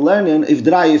HaKedesh can learn in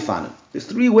Ivdrai Yifanim. There's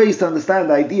three ways to understand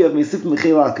the idea of Mesifin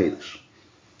Mechila HaKedesh.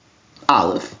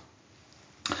 Aleph.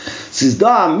 Siz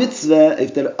da mitzvah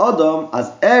if der Adam as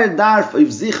darf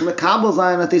if sich mekabel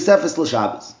sein at Tisefes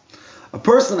l'Shabbos. A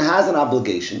person has an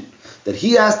obligation that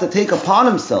he has to take upon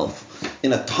himself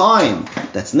in a time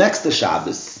that's next to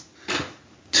Shabbos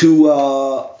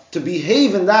to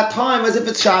behave in that time as if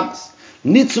it's Shabbos.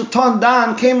 Nitzutan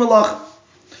dan kein melach.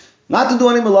 Not to do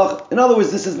any melach. In other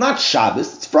words, this is not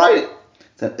Shabbos, it's Friday.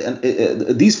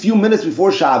 These few minutes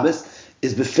before Shabbos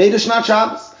is befedish, not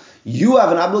Shabbos. You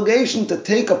have an obligation to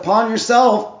take upon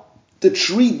yourself to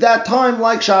treat that time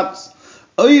like Shabbos.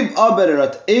 If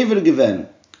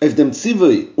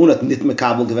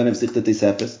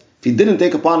he didn't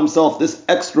take upon himself this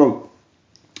extra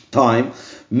time,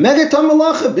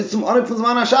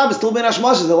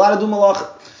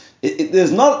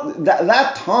 there's not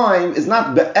that time is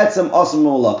not be'etzem asum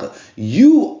malacha.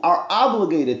 You are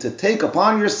obligated to take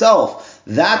upon yourself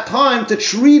that time to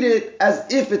treat it as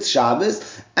if it's Shabbos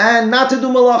and not to do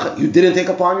malacha. You didn't take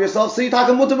upon yourself, so you're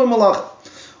talking mutar malacha.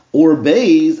 Or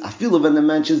beis, I feel when the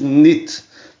mentions nit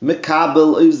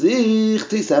mekabel izich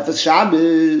tisefes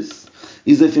Shabbos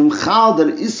is if im chal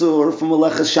der isur from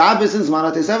malacha Shabbos and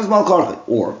zman tisefes malkarche.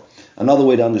 Or another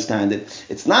way to understand it,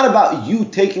 it's not about you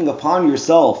taking upon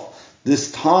yourself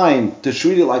this time to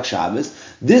treat it like Shabbos.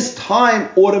 This time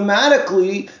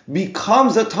automatically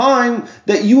becomes a time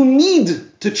that you need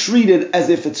to treat it as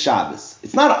if it's Shabbos.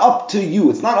 It's not up to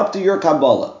you. It's not up to your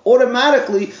Kabbalah.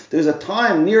 Automatically, there's a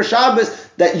time near Shabbos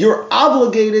that you're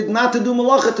obligated not to do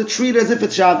malacha, to treat it as if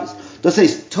it's Shabbos. That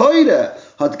says, Toira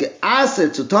hat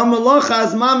geasert zu tam malacha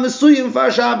as man mesuyim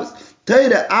for Shabbos.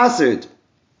 Toira asert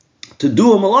to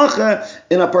do a malacha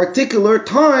in a particular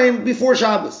time before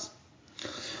Shabbos.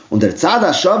 Und der Tzad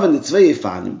HaShav in the zwei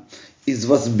Yifanim is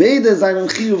was beide seinen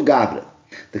Chiyuv Gabre.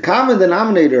 The common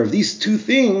denominator of these two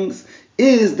things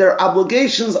is their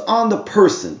obligations on the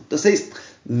person. That says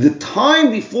the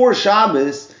time before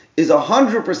Shabbos is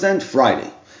 100% Friday.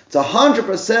 It's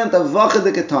 100% of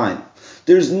Vachadika time.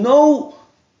 There's no,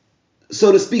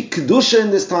 so to speak, Kedusha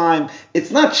in this time.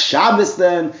 It's not Shabbos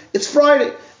then, it's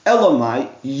Friday. Elamai,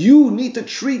 you need to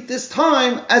treat this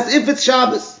time as if it's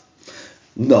Shabbos.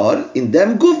 Nor in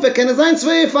dem gufe can sein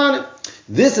zwei Yifanim.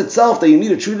 This itself that you need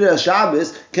to treat it as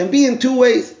Shabbos can be in two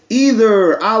ways.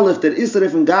 Either Aleph that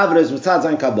Isrif and Gavra is mitzad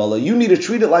zayin Kabbalah. You need to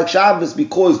treat it like Shabbos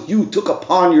because you took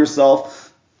upon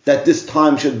yourself that this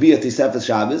time should be a Tisefes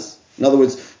Shabbos. In other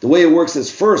words, the way it works is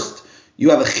first you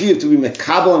have a chiyuv to be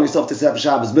mekabel on yourself Tisefes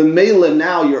Shabbos. B'meila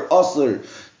now you're usher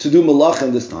to do malach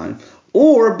in this time.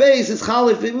 Or base is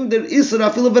chalif der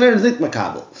Isra afilu v'ner nit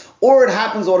mekabel. Or it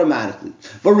happens automatically.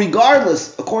 But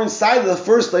regardless, according to side of the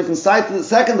first life and side to the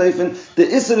second life, the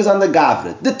Isser is on the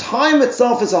Gavre. The time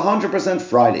itself is 100%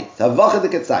 Friday.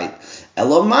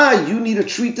 Elamai, you need to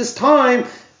treat this time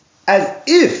as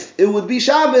if it would be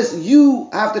Shabbos.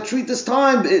 You have to treat this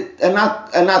time and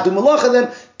not do malacha then,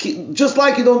 just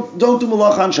like you don't do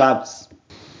malacha on Shabbos.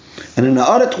 And in the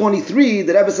other 23,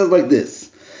 the Rebbe says like this.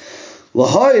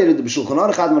 Lahoyer the B'Shulchan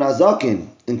Aruch Ad Min Hazakin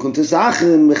in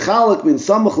Kuntesachin mechalek bin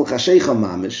Samach l'Chashecha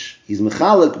Mamish. He's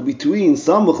mechalek between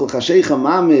Samach l'Chashecha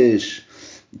Mamish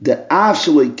the Av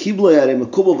Shaloi Kiblei Arei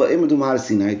Mekubal Va'imedum Har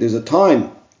Sinai. There's a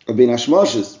time of Bein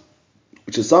Hashmoshes,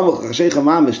 which is Samach l'Chashecha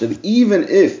Mamish, that even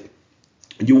if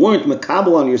you weren't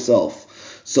mekabel on yourself,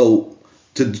 so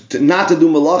to not to do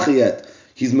malacha yet,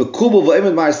 he's mekubal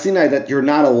va'imedum Har Sinai, that you're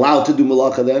not allowed to do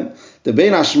malacha then. The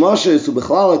Bein Hashmoshes who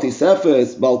b'chlal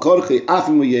Tisefes Bal Korchi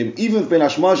Afim Uyem. Even if Bein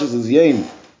Hashmoshes is Yem,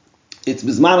 it's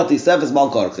Bizman Tisefes Bal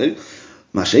Korchi.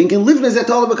 Mashenkin Livnei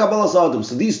Zetol b'Kabbalas Adam.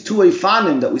 So these two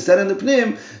Eifanim that we said in the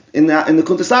Pnim, in the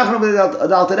Kuntesachon of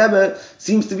the Alter Rebbe,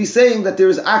 seems to be saying that there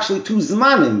is actually two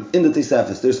Zmanim in the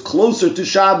Tisefes. There's closer to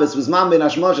Shabbos, Bizman Bein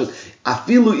Hashmoshes.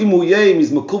 Afilu Imu Yem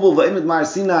is Mekubal va'imid Mar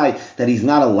Sinai, that he's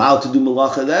not allowed to do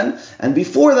malacha then. And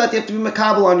before that, you have to be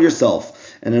mekabel on yourself.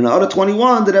 And in the other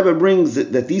 21, the Rebbe brings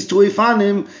that these two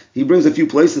Eifanim, he brings a few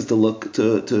places to look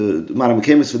to Maram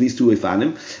Kemis for these two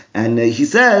Eifanim, and he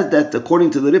says that according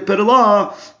to the Ripper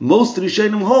law, most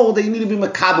Rishonim hold that you need to be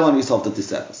mekabel on yourself to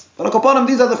Tisefes. But Akapanim,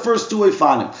 these are the first two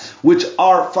Eifanim, which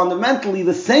are fundamentally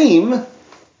the same.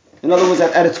 In other words,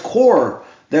 at its core,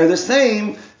 they're the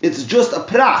same. It's just a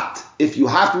prat if you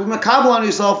have to be mekabel on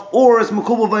yourself, or it's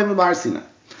mekubal v'imid Mar Sinai.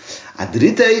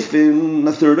 Adrite Eifin,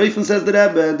 the third Eifin says the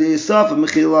Rebbe, the Isaf of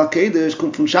Mechila HaKedesh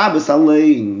comes from Shabbos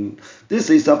Alein. This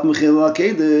Isaf of Mechila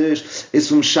HaKedesh is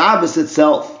from Shabbos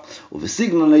itself. The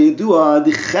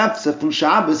Chefza from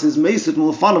Shabbos is Mesif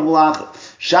Mulafanav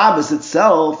Malach. Shabbos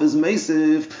itself is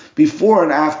Mesif before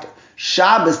and after.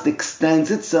 Shabbos extends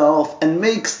itself and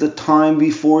makes the time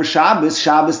before Shabbos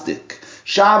Shabbosdik.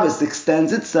 Shabbos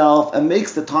extends itself and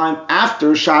makes the time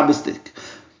after Shabbosdik.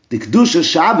 The Kedusha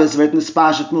Shabbos wird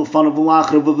nispashet milfanav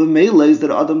malachra v'v'meila is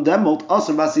that Adam demolt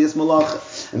aser basiyas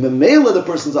malacha. And v'meila the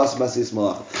person's aser basiyas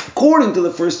malacha. According to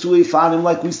the first two Eifanim,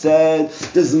 like we said,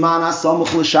 the Zman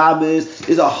HaSamuch l'Shabbos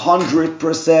is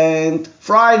 100%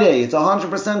 Friday. It's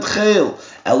 100% Chel.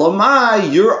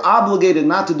 Elamai, you're obligated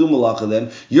not to do malacha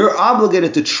then. You're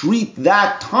obligated to treat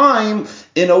that time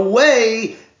in a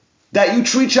way that you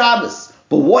treat Shabbos.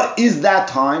 But what is that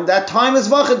time? That time is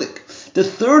Vachadik. The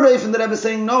third Eifin that Rebbe is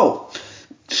saying, no.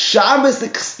 Shabbos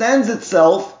extends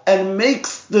itself and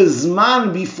makes the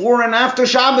Zman before and after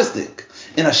Shabbosdik.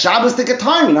 In a Shabbosdik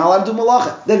time, you're not allowed to do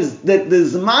malacha. The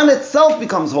Zman itself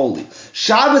becomes holy.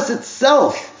 Shabbos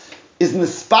itself is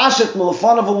nispashet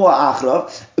mulafanav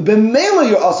u'ma'achrav. B'meila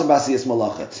you're also basiyas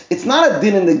malacha. It's not a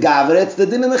din in the gavra, it's the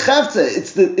din in the chefza.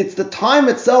 It's the time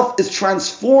itself is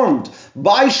transformed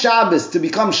by Shabbos to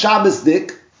become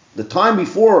Shabbosdik, the time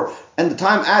before and the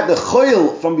time at the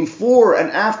choil from before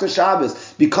and after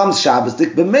Shabbos becomes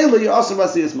Shabbosdik. B'meila you're also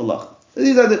basiyas malacha.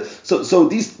 These are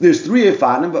there's three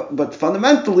Eifanim, but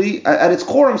fundamentally at its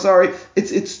core,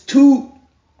 it's two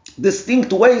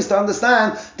distinct ways to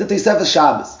understand that they Sefer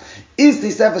Shabbos. Is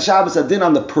the Sefer Shabbos a din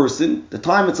on the person? The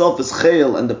time itself is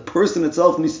chayil, and the person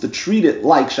itself needs to treat it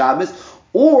like Shabbos.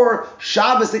 Or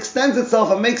Shabbos extends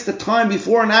itself and makes the time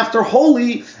before and after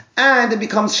holy, and it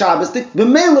becomes Shabbosdik.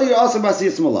 B'meila you're also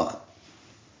basiyas malacha.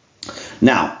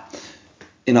 Now,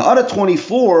 in Ara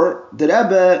 24, the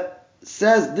Rebbe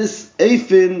says this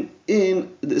Eifin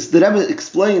the Rebbe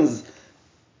explains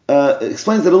it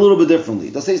a little bit differently.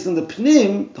 It says in the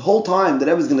Pnim, the whole time the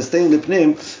Rebbe is going to stay in the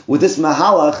Pnim with this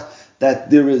Mahalach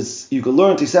that you can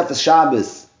learn Tosefes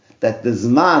Shabbos, that the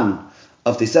Zman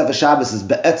of Tosefes Shabbos is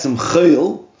Be'etzem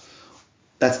Chayil,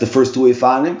 that's the first two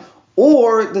Eifanim,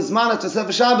 or the Zman of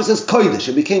Tosefes Shabbos is Kodesh,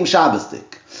 it became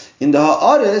Shabbosdik. In the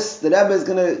Ha'aris, the Rebbe is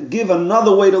going to give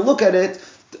another way to look at it,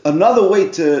 another way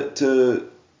to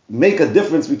make a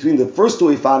difference between the first two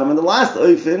Eifanim and the last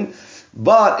Eifin,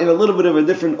 but in a little bit of a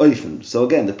different Eifin. So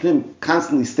again, the Pnim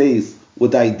constantly stays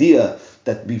with the idea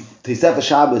that Tosefes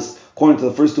Shabbos, according to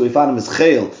the first two Eifanim, is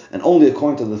Chayil, and only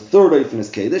according to the third Eifin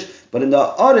is Kedesh. But in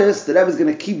the Aris, the Rebbe is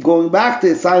going to keep going back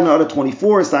to Sayin Ara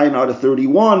 24, Sayin Ara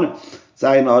 31,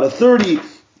 Sayin Ara 30. The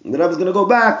Rebbe is going to go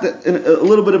back in a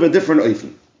little bit of a different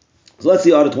Eifin. So let's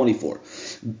see Ara 24.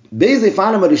 Beis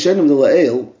Eifanim Arishenim de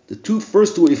La'el, the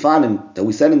first two Eifanim that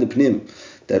we said in the Pnim,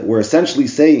 that we're essentially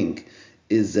saying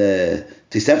is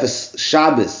Tosefes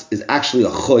Shabbos is actually a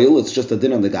choil, it's just a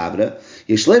din on the gavra.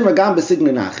 Yeshlei magam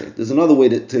b'signin acher. There's another way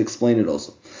to explain it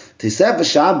also. Tosefes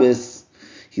Shabbos,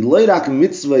 he loirak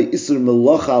mitzvah isur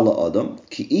melacha la'adam,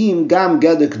 ki'im gam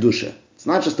geder kedusha. It's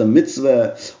not just a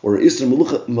mitzvah or isur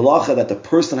melacha that the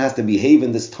person has to behave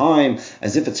in this time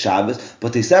as if it's Shabbos,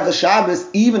 but Tosefes Shabbos,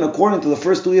 even according to the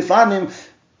first two Eifanim,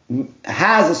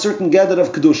 has a certain geder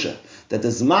of kedusha, that the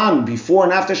zman before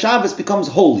and after Shabbos becomes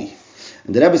holy.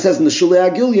 And the Rebbe says in the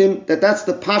Shulei Agilyon that that's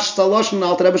the Pash Saloshan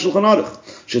Alter Rebbe Shulchan Aruch.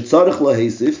 Shetzarich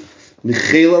lahesif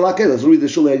michela lakedesh. Let's read the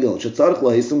Shulei Agilyon. Shetzarich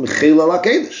lahesif michela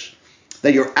lakedesh.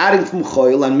 That you're adding from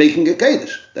choil and making a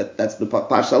kedesh. That's the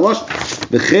Pash Saloshan.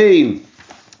 V'chein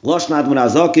Lashon Admon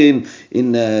Azakin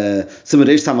in Siman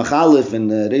Reish Samach Aleph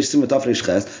and Reish Siman Taf Reish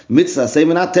Ches Mitzvah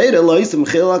Seiman Atera lahesif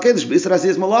michela lakedesh b'Isra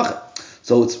Asiyas Malacha.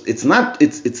 So it's not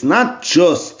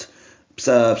just it's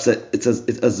a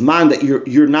zman that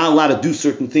you're not allowed to do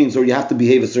certain things or you have to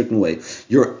behave a certain way.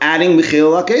 You're adding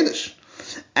Michel HaKedesh.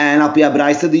 And Al Pi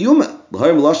HaBraisa the Yuma.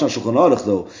 L'hayim L'ashon Shulchan Aruch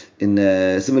though, in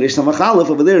Siman Reish Samach Aleph,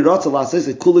 over there, Ratzah says,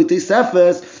 Kulei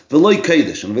Tosefes v'loi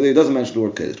Kedesh. And over there, it doesn't mention the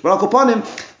word Kedesh. But upon him,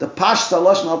 the Pash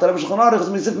Saloshan Alter Rebbe Shulchan Aruch is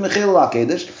Mizif Michel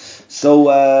HaKedesh. So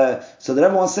that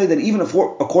everyone say that even if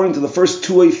according to the first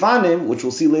two Eifanim, which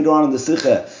we'll see later on in the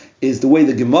Sikha, is the way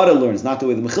the Gemara learns, not the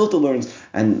way the Mechilta learns,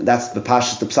 and that's the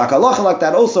Pashas, the Psak Halacha like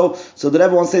that also. So that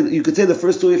everyone say that you could say the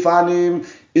first two Eifanim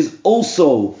is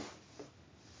also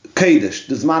Kedesh.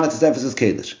 The Zman Tosefes is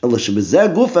Kedesh. Ela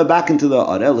shebezeh gufa, back into the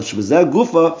Ara. Ela shebezeh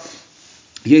gufa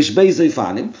yesh beis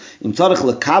Eifanim. Im tzarich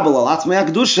lekabel al atzmei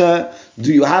hakdusha.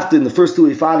 Do you have to, in the first two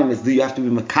Eifanim, do you have to be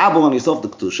makabel on yourself the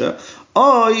kedusha?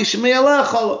 Or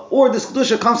this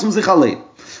kedusha comes from Zichalei.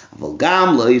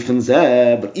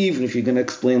 But even if you're going to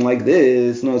explain like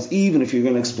this, even if you're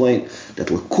going to explain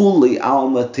that L'kulei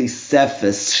alma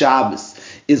teisefes Shabbos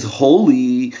is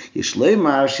holy, there's a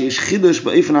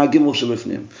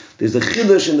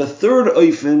chiddush in the third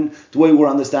oifen, the way we're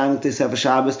understanding teisefes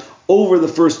Shabbos, over the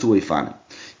first two oifanim.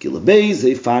 According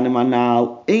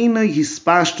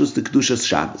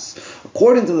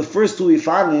to the first two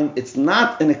Ifanim, it's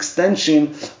not an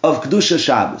extension of Kedusha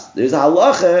Shabbos. There's a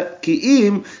halacha,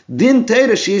 ki'im din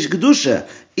teira sheyesh Kedusha.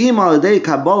 Im aladei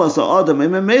kabbalah sa'adam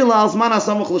ememela al zman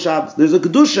hasamuch l'Shabbos. There's a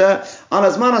Kedusha on a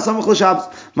zman hasamuch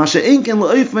l'Shabbos. Ma she'enken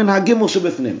l'oifmen hagimel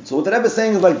shebifnim. So what the Rebbe is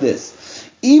saying is like this.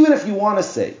 Even if you want to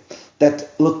say that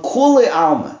l'kulei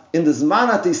alma in the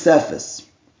zman hatisefes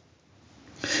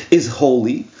is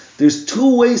holy, there's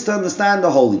two ways to understand the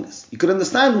holiness. You could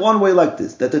understand one way like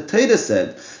this, that the Torah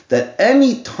said that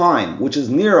any time which is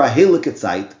near a Heilige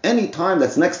Zeit, any time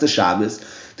that's next to Shabbos,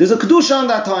 there's a Kedusha on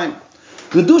that time.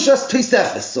 Kedusha's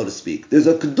Teisefes, so to speak. There's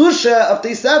a Kedusha of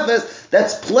Teisefes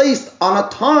that's placed on a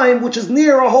time which is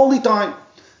near a holy time.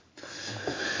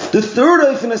 The third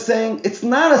Eifen is saying it's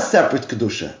not a separate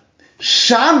Kedusha.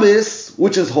 Shabbos,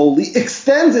 which is holy,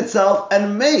 extends itself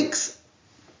and makes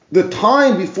the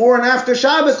time before and after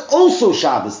Shabbos also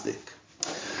Shabbosdik.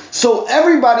 So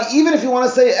everybody, even if you want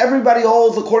to say everybody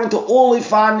holds according to all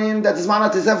Ifanim that Zman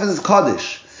HaTeisefes is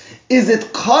Kaddish, is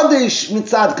it Kaddish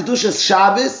mitzad Kedushas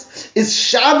Shabbos? Is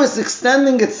Shabbos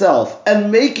extending itself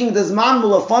and making the Zman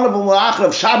Mulafanav Mulachar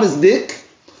of Shabbos dik?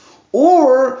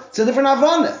 Or it's a different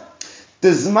Havana. The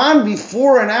Zman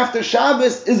before and after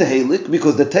Shabbos is a Heilig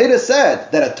because the Torah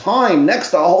said that a time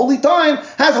next to a holy time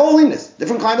has holiness,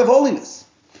 different kind of holiness.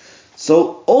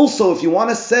 So also, if you want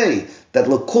to say that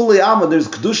L'kulei alma there's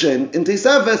kedusha in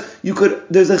Teisefes,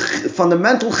 there's a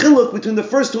fundamental chiluk between the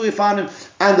first two Ifanim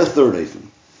and the third Ifan.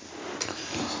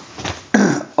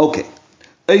 Okay,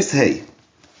 Eis Hey.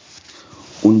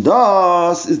 Und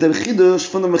das is der Chiddush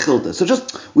from the Mechilta. So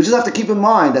we just have to keep in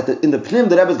mind that in the Pnim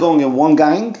the Rebbe is going in one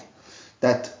gang.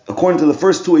 That according to the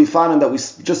first two Ifanim that we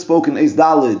just spoke in Eis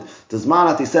Dalid, the Zman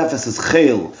HaTeisefes is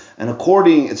Chel, and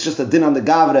it's just a din on the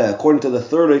Gavra. According to the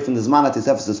third Eifan, the Zman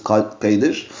HaTeisefes is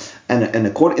Kodesh, and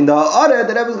according in the other,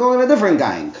 the Rebbe is going in a different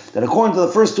gang. That according to the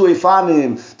first two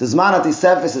Ifanim, the Zman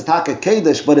HaTeisefes is Taka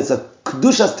Kodesh, but it's a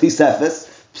Kedushas Teisefes.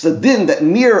 It's a din that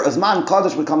near Zman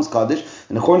Kodesh becomes Kodesh,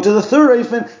 and according to the third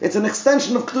Eifan, it's an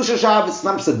extension of Kedusha Shabbos. It's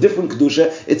not just a different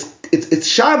Kedusha. It's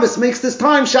Shabbos makes this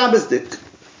time Shabbos dik.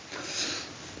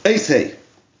 Eisei.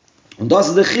 And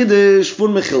that's the Chiddush for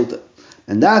Mechilta.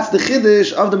 And that's the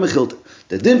Chiddush of the Mechilta.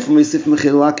 The din for Mesif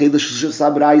Mechilta, Kedush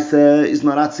Sabraisa, is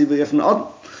not a tziva yefn adam.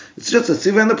 It's just a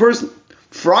tziva in the person.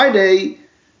 Friday,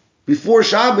 before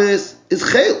Shabbos, is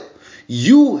Chel.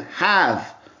 You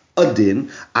have a din,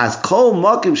 as Kol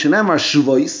Makim Shenemar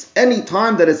Shvois, any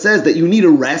time that it says that you need a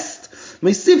rest,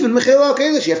 Mesif Mechilta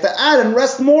Kedush, you have to add and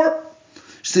rest more.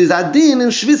 She says, a din in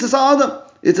Shvisas Adam.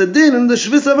 It's a din in the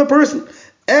Shvis of a person.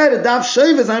 This is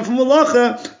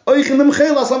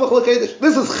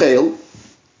chayil,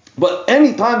 but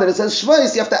any time that it says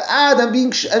shvais, you have to add and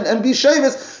be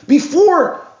shavis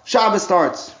before Shabbos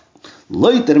starts.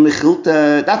 Later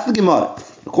mechilta, that's the Gemara.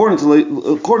 According to the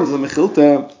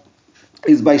mechilta,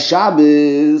 is by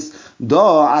Shabbos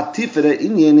da atifere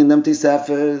inyan in them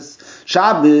teisefes.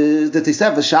 Shabbos, the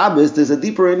teisefes Shabbos, there's a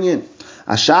deeper inyan.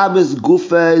 A Shabbos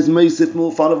gufa is meisif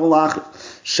mulfanav ulach.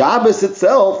 Shabbos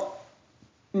itself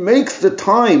makes the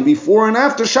time before and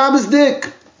after Shabbos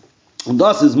dik. Und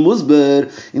das is Musber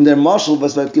in der Mashal,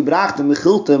 was wird gebracht in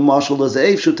Mechilta, Mashal, das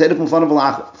Eif, von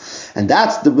Lachel. And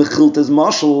that's the Mechilta's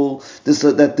Mashal, this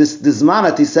Zman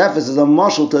HaTeisefes is a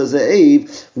Mashal to Ze'ev,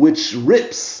 which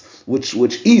rips, which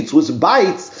eats, which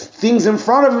bites things in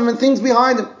front of him and things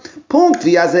behind him. Punkt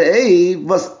via Ze'ev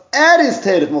was is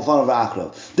Teiref Milfanav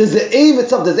La'achrav. The Ze'ev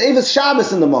itself, the Ze'ev is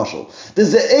Shabbos in the Mashal. The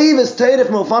Ze'ev is Teiref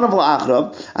Milfanav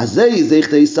La'achrav. As Ze'ev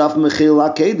Zechte Yisaf Mechil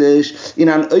HaKedesh in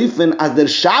an Oifen, as the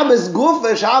Shabbos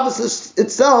Gufa, Shabbos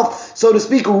itself, so to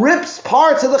speak, rips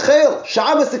parts of the Chel.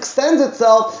 Shabbos extends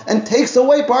itself and takes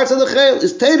away parts of the Chel.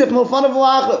 It's Teiref Milfanav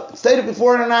La'achrav. It's Teiref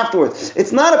before and afterwards.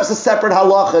 It's not a separate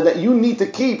halacha that you need to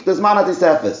keep the Zman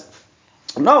HaTeisefes.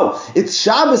 No, it's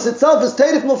Shabbos itself is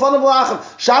Teiref Milfanav La'achrav.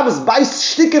 Shabbos bais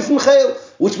shtikif from Chel,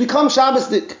 which becomes Shabbos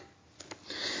dik.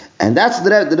 And that's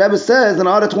the Rebbe says in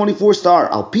Ara 24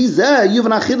 star. Al pizeh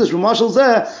yuvan achidush v'mashal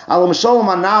zeh al mashalom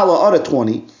anala Ara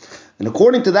 20. And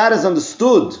according to that is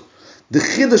understood the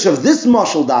chiddush of this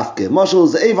mashal dafke. Mashal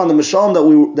is Ev on the mashalom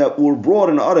that were brought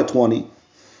in Ara 20.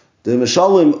 The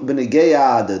Meshalim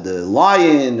B'Negeya, the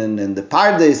lion and the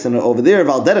Pardes and over there,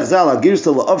 Val Derech Zal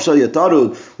Girsel Avshal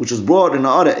Yatarud, which was brought in the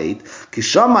Ara 8,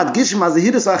 Kishamat Gishim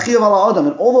Azahidus Achiyav Ala Adam,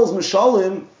 and all those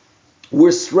Meshalim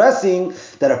were stressing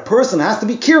that a person has to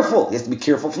be careful. He has to be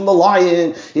careful from the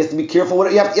lion. He has to be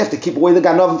careful. You have to keep away the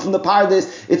Ganavim from the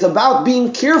Pardes. It's about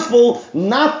being careful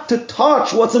not to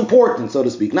touch what's important, so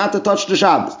to speak, not to touch the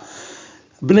Shabbos.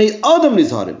 Bnei Adam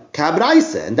nizharim,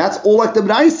 ka'braise, and that's all like the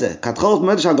braise. Katcholov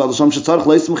medrash haggadah sham shetzarich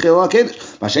leism chil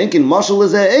hakedesh. Mashenkin mashal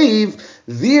leze'ev.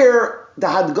 There, the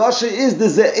hadgasha is the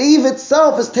ze'ev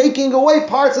itself is taking away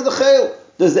parts of the chel.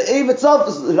 The ze'ev itself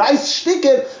is rice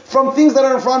shtiket from things that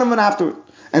are in front of him and afterward.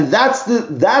 And that's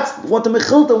what the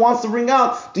Mechilta wants to bring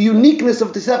out, the uniqueness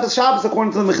of Tosefes Shabbos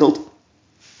according to the Mechilta.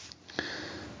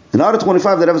 In Ara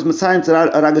 25, the Rebbe is Messiah to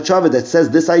Ragachava that says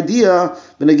this idea,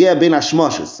 B'Negeya Ben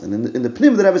Hashmoshes. And in the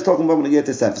Pnim, the Rebbe is talking about B'Negeya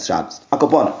Tosefes Shabbos.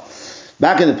 Akopona.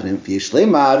 Back in the Pnim, Yesh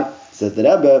Leimar, says the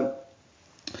Rebbe,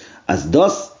 as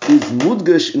das is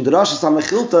Mudgesh in the Rosh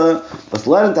HaMechilta, was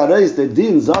lernt Areis the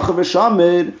Din, Zacher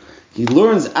v'Shamer, he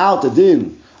learns out the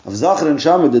Din of Zacher and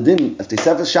Shamer, the Din of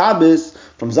Tosefes Shabbos,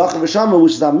 from Zacher v'Shamer,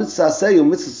 which is a mitzvah seyu,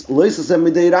 mitzvah loisaseh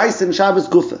midei reis in Shabbos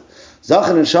gufa.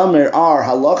 Zacher and Shamer are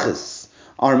halachas,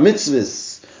 are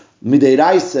mitzvahs, midei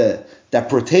reis, that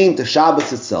pertain to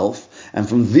Shabbos itself, and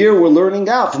from there we're learning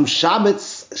out, from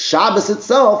Shabbos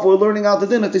itself, we're learning out the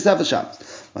din of Tosefes Shabbos.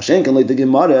 Mashenken like the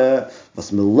Gemara,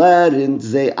 was melerint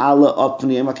ze alle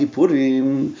apnei Yom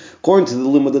Kippurim, according to the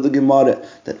limud of the Gemara,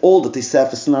 that all the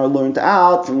Tosefes are learned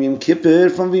out from Yom Kippur,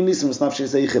 from V'nisim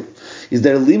V'snafshei Seichim. Is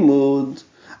there limud?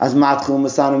 As matchul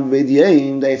masanim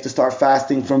b'yom, they have to start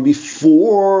fasting from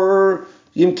before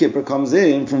Yom Kippur comes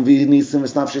in, from V'nisim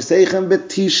V'snafshei Seichim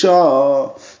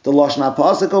B'tisha. The Lashon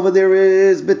HaPasuk over there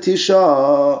is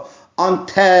B'tisha, on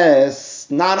Tes,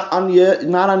 not on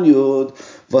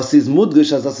Yud. Was is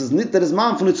Mudgish, as das ist nicht der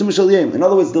Zman von Nitzum Shel Yom. In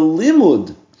other words, the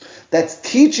limud that's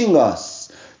teaching us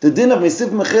the din of Mesif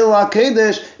Mechil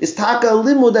HaKedesh is taka a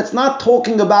limud that's not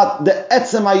talking about the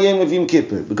Etzem HaYom of Yom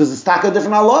Kippur, because it's taka a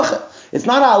different halacha. It's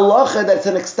not a halacha that's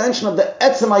an extension of the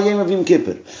Etzem HaYom of Yom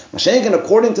Kippur. Mashenken,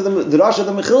 according to the Rosh of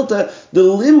the Mechilta, the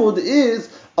limud is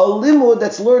a limud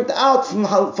that's learned out from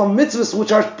mitzvahs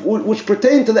which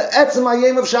pertain to the Etzem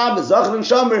HaYom of Shabbos, Zacher and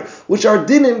Shamer, which are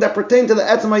dinim that pertain to the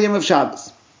Etzem HaYom of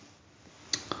Shabbos.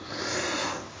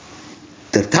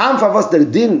 Der Tam for was der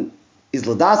Din is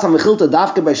Ladas HaMechilta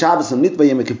Davke by Shabbos and nit by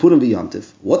Yom Kippurim v'Yom Tov.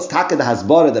 What's Taka the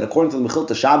Hasbara that according to the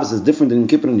Mechilta Shabbos is different than Yom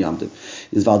Kippur and Yom Tov?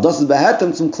 Is weil das ist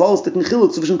behetem zum Klaus der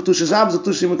Chiluk zwischen Kedusha Shabbos und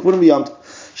Kedusha Yom Kippurim v'Yom Tov.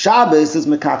 Shabbos is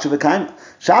Mekatshe v'Kaim.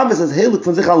 Shabbos is heilig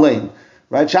von sich allein.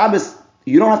 Right? Shabbos,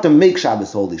 you don't have to make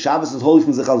Shabbos holy. Shabbos is holy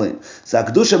von sich allein. So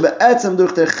Kedusha be'etzem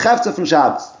durch der Chefze von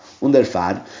Shabbos. Und der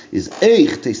Fall ist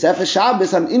Tosefes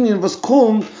Shabbos an Indien, was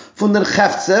kommt von der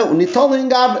Chefze und nicht tolle in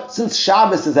Gavre. Since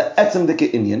Shabbos is a etzem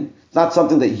dike Indien, it's not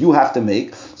something that you have to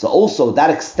make, so also that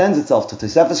extends itself to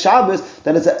Tosefes Shabbos,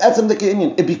 then it's a etzem dike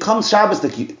Indien. It becomes Shabbos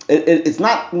dike. It's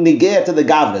not negea to the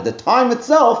Gavre. The time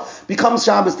itself becomes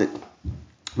Shabbos dike.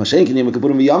 Mashenkin Yom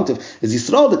Kippurim v'Yom Tov is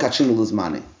Yisrael the Kachinul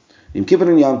Zmani. Yom Kippur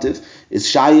and Yom Tov is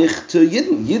shaykh to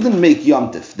Yidden. Yidden make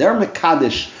Yom Tov. They're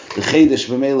Mekadesh. The Chedesh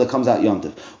v'Meila comes out Yom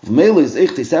Tov. V'Meila is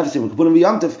Eich Tosefes Yom Kippur and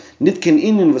Yom Tov. Nitken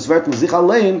Inin v'Svert Mezich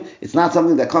Alein. It's not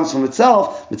something that comes from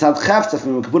itself. Mitzad Chefza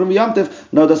from Yom Kippur and Yom Tov.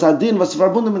 No, das Adin was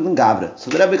verbunden mit den Gavre.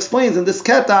 So the Rebbe explains in this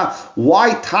Keta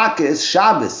why Taka is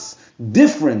Shabbos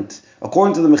different.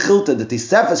 According to the Mechilta, the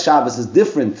Tosefes Shabbos is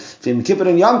different from Yom Kippur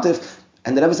and Yom Tov.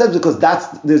 And the Rebbe says because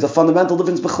there's a fundamental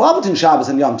difference between Shabbos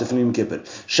and Yom Tov and Yom Kippur.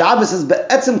 Shabbos is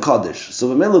be'etzem Kaddish. So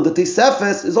the middle, the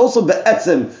Tosefes is also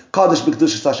be'etzem Kaddish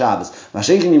b'Kedushas HaShabbos.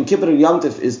 Mashenkin Yom Kippur and Yom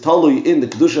Tov is talui in the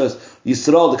Kedushas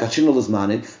Yisrael, the Kachinul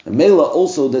Zmanin. The Mela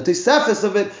also, the Tosefes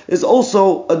of it is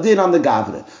also a din on the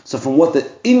Gavre. So from what the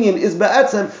Inyan is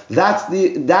be'etzem,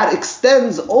 that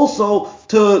extends also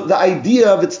to the idea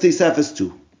of its Tosefes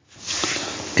too.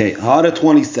 Okay, Hara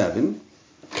 27.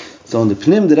 So in the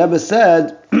Pnim, the Rebbe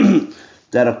said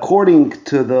that according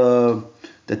to the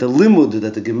limud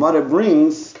that the Gemara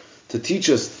brings to teach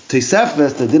us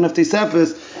Tosefes, the din of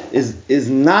Tosefes is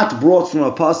not brought from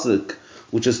a pasuk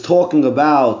which is talking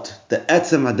about the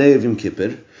etzem hadei of Yom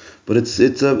Kippur, but it's a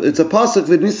pasuk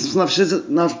with Nisim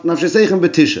Nafsheseichen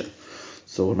B'Tisha.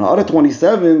 So in Ara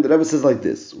 27, the Rebbe says like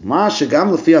this: Ma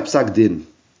shegam lefi psak din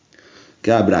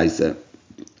ka'abraisa,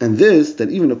 and this that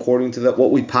even according to that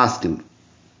what we paskin.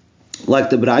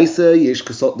 Like the Braise,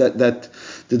 that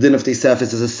the din of Tosefes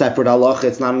is a separate halacha,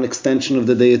 it's not an extension of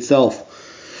the day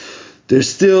itself. There's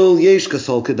still yesh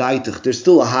kasol kedaitich. There's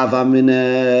still a hava min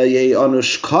ye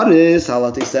anush karis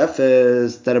ala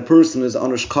tesefes, that a person is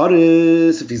anush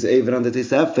karis if he's even on the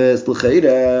tesefes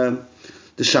l'cheira.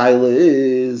 The shaila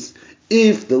is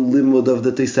if the limud of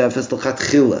the tesefes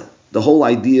l'chatchila, the whole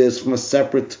idea is from a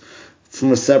separate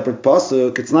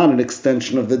pasuk. It's not an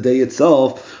extension of the day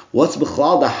itself. What's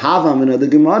b'chlal the hava min the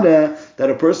gemara that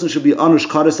a person should be anush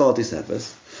karis ala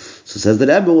tesefes? So says the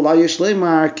Rebbe, Ulai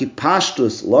Yeshlemar ki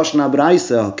pashtus loshna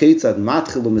braisa haketzad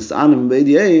matchilu misanim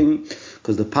beidiyim,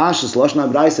 because the pashtus loshna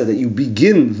braisa that you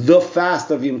begin the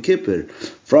fast of Yom Kippur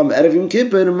from Erev Yom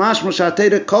Kippur mashma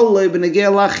shatera kolei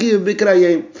b'negei lachiv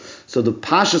b'krayim. So the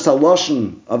pashtus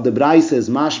haloshon of the braisa is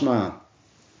mashma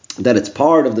that it's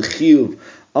part of the chiyuv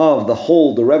of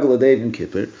the regular day of Yom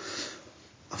Kippur.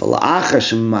 But after we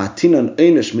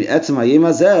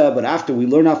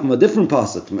learn out from a different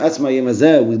pasuk,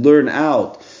 we learn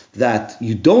out that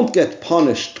you don't get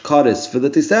punished kares for the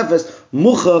tisefes,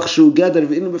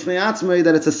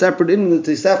 that it's a separate inyan.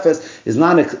 The tisefes is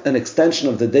not an extension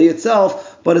of the day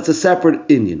itself, but it's a separate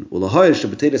inyan. The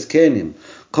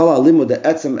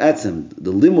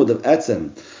limud of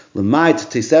etzem, L'mayt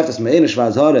tesefes me'enish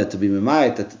v'azhara, to be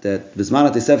memayt that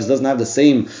bisman tesefes doesn't have the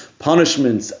same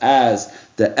punishments as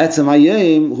the etzem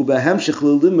hayem who behemshich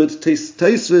l'limud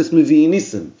tesefes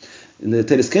mevi'inisim. In the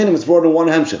Teres Kenim, it's brought in one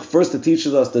hemshich. First, it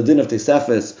teaches us the din of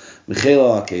tesefes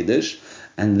mechela hakedesh,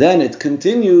 and then it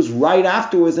continues right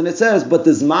afterwards, and it says, but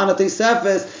the zman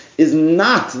tesefes is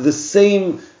not the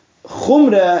same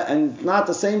chumrah and not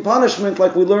the same punishment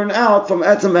like we learn out from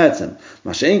etzem.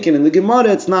 Mashenkin in the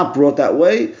Gemara, it's not brought that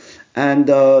way, and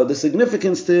the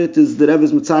significance to it is the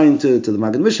Rebbe's mitzayin to the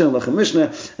Magid Mishnah, Lechem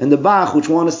Mishnah, and the Bach, which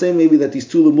want to say maybe that these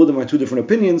two limudim are two different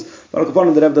opinions, but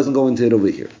Al-Kapanim, the Rebbe doesn't go into it over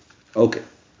here. Okay.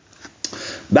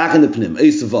 Back in the Pnim,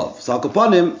 Eis Vav. So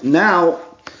Al-Kapanim, now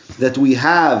that we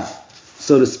have,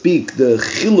 so to speak, the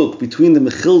chiluk between the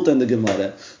Mechilta and the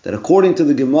Gemara, that according to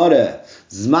the Gemara,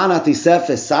 Zman HaTisefes,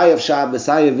 Sayav Shabbos,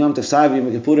 Sayav Yom Tov, Sayav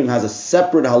Yom Kippurim has a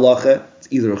separate halacha. It's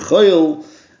either a choil,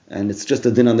 and it's just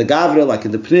a din on the Gavra, like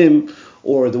in the Pnim,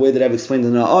 or the way that I've explained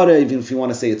in the Na'ara, even if you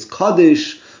want to say it's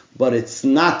Kaddish, but it's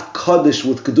not Kaddish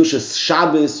with Kedushas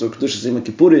Shabbos or Kedushas Yom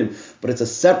Kippurim, but it's a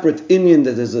separate inyan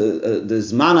that there's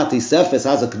Zman HaTisefes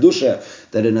has a Kedusha,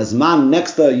 that in a Zman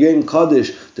next to Yom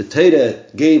Kaddish, the Torah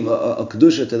gave a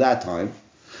Kedusha to that time.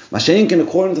 Mashenkin,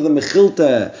 according to the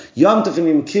Mechilta, Yom Tov and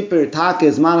Yom Kippur, Taka,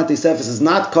 Zman HaTisefes is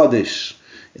not Kaddish.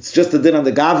 It's just a din on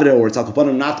the Gavra, or it's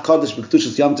Al-Kapanim not Kaddish,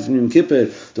 B'Kedushas Yom Tov and Yom Kippur,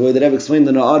 the way that Rebbe explained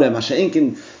in the Na'ara.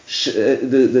 Mashenkin,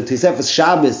 the Tisefes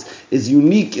Shabbos is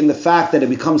unique in the fact that it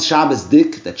becomes Shabbos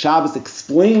dik, that Shabbos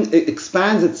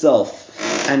expands itself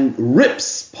and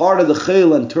rips part of the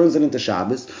Chayil and turns it into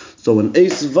Shabbos. So in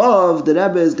Eis Vav, the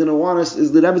Rebbe is going to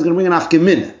bring an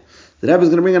afkeminah. The Rebbe is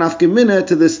going to bring an afkeminah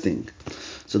to this thing.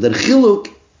 So the chiluk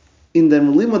in the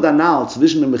limud anal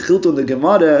zwischen the Mechilta and the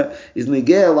Gemara is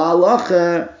negei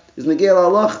halacha.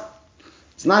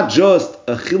 It's not just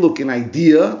a chiluk in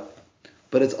idea,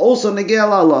 but it's also negei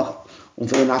halacha. Und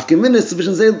für den Afkeminah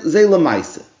zwischen zei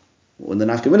lemaise. Und the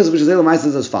Afkeminah zwischen zei lemaise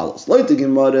is as follows: Leute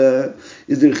Gemara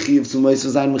is der chiv zu meise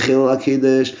sein mechil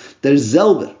hakedesh der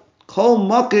selber kol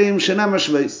makim shenam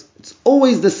shveis. It's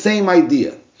always the same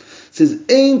idea. It says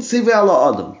ein tzivei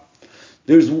ala adam.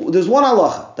 There's one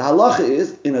halacha. The halacha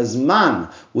is in a zman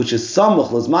which is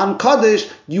samuch l'zman kaddish,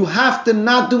 you have to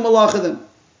not do malacha then.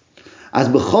 As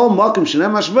b'chol makim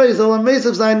shenem hashvei zal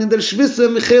ha-mesav zayin in der shvisa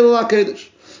mechel al ha-kedesh.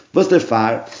 Was der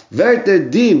Fall? Wird der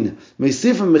Din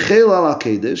meisifem mechel al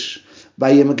ha-kedesh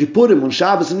by Yom Kippurim und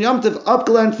Shabbos and Yom Tov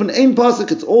abgelernt von ein pasuk.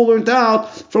 It's all learned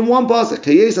out from one pasuk.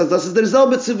 Kayesas, das ist der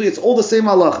selbe tzivui. It's all the same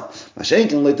halacha.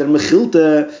 Mashenken later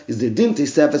Mechilta is der Din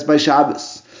Tisefes by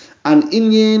Shabbos. An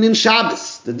inyan in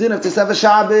Shabbos. The din of Tisefes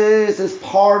Shabbos is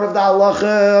part of the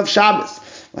halacha of Shabbos.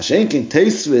 Mashenkin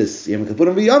Teisvis, Yom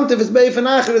Kippurim v'Yom Tov is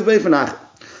Beifanacher.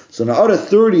 So in the other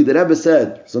 30, the Rebbe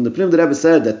said, the Rebbe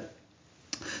said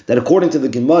that according to the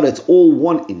Gemara, it's all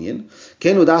one inyan.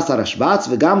 Kenu das harashbatz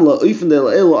v'gam la'ofen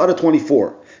de'el other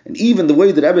 24. And even the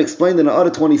way that Rebbe explained in the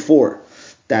other 24,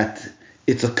 that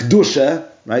it's a kedusha,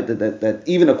 right? That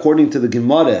even according to the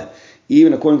Gemara,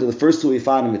 even according to the first two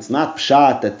Ifanim, it's not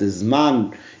pshat that the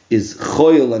zman is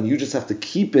choil and you just have to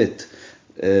keep it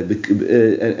but the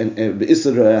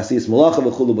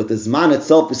zman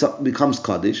itself becomes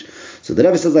kaddish. So the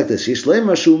Rebbe says like this: it's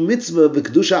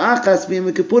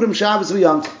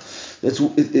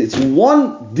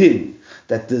one din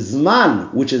that the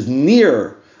zman which is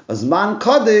near a zman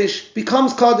kaddish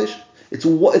becomes kaddish. It's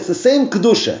the same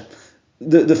kedusha.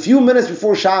 The few minutes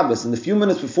before Shabbos and the few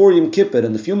minutes before Yom Kippur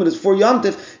and the few minutes before Yom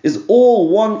Tov is all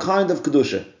one kind of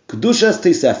kedusha. Kedusha is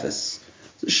Tesefes.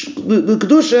 the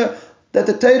kedusha that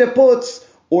the Torah puts,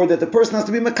 or that the person has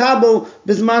to be makabel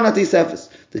bizman atisefes.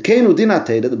 The keinu dinat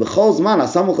Torah, the bechol zman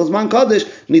asamuch zman kadosh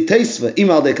niteisva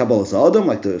imal de kabbalas adam,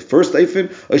 like the first eifin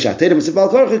oisha Torah misibal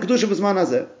korach kedusha bizman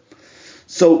hazeh.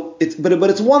 So it's but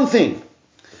it's one thing.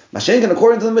 Mashenkin,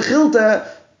 according to the Mechilta,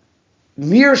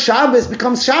 mere Shabbos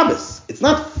becomes Shabbos. It's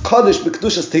not Kaddish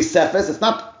b'Kedushas Teisefes. It's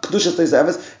not Kedushas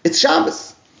Teisefes. It's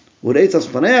Shabbos. Urei tzas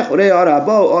panech, urei ara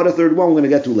abo, ara third one we're going to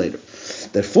get to later.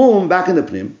 Therefore, back in the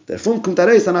Pnim, therefore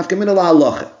kumtareis an afkamina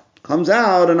lahalacha. Comes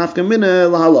out an afkamina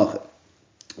lahalacha.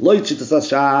 Loit shitasas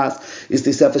shas is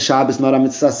Teisefes Shabbos not a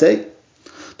mitzvah say.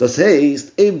 Das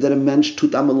heißt, eben der Mensch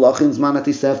tut am Loch ins Zman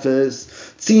Atisefes,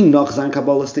 ziehen noch sein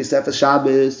Kabbalas Tisefes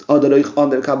Shabbos, oder euch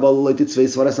andere Kabbalah, like the zwei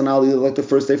Svaresanali, like the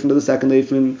first day from the second day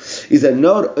from, is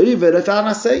not over if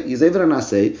Anasei, he's over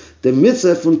Anasei, the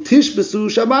mitzvah from Tish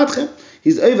Besu Shabbatchem.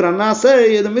 He's over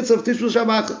Anasei, the mitzvah of Tish Besu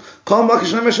Shabbatchem. Kol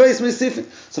Makish Nemeshveis Misifin.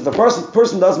 So if a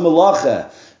person does Malacha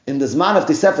in the Zman of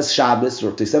Tisefes Shabbos,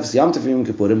 or Tisefes Yom Tov Yom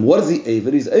Kippurim, what is he over?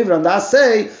 He's over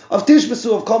Anasei of Tish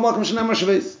Besu, of Kol Makish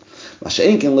Nemeshveis.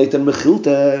 Mashenken later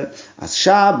Mechilta as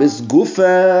Shabbos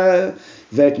Gufa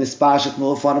wird nispashet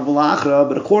nur von Velachra,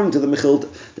 but according to the Mechilta,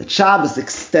 that Shabbos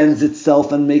extends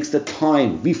itself and makes the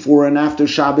time before and after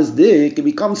Shabbos dik, it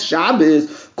becomes Shabbos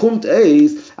kumt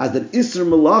eis as der Isser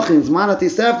Malachim Zman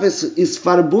Atisefes is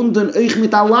verbunden euch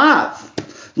mit Alav.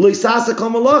 Loisasa kol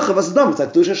malacha, was is done? It's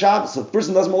like Kedusha Shabbos. So if a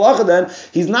person does malacha, then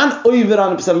he's not over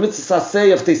on a mitzvah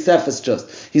asay of Teisefes just.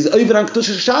 He's over on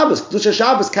Kedusha Shabbos. Kedusha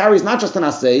Shabbos carries not just an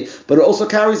asay, but it also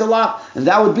carries a lot. And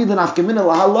that would be the nafkamina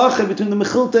lahalacha between the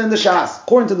Mechilta and the Shas.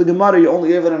 According to the Gemara, you're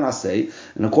only over on asay,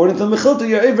 and according to the Mechilta,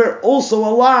 you're over also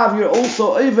a lav. You're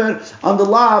also over on the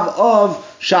lav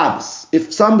of Shabbos.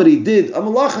 If somebody did a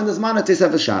malacha in the Zman of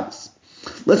Teisefes Shabbos.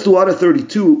 Let's do Order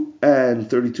 32 and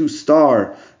 32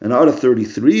 star and Order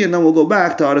 33, and then we'll go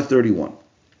back to Order 31.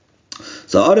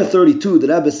 So Order 32, the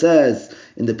Rebbe says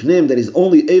in the Pnim that he's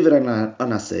only Ever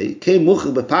Anasei, Kei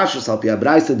Muchel Bepashas Al Pi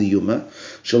Abraisa Diyuma,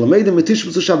 Shalamedim Metish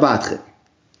B'Su Shabbatche.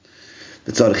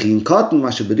 The Tzarchin Katan,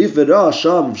 Mashe Berif V'Ra,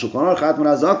 Sham, Shulchan Aruch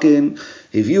Marazakin,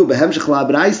 Hiviu Behemshech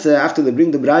LaBraisa, after they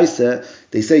bring the Braisa,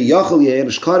 they say, Yachal Ye'er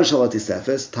Shkarish Al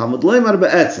Atisefes, Talmud Loimar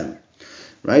Be'etzem.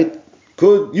 Right?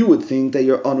 You would think that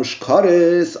you're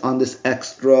anushkaris on this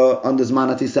extra, on this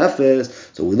manatisefes.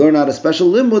 So we learn out a special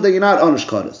limud that you're not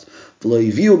anushkaris.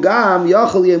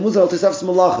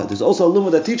 There's also a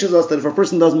limud that teaches us that if a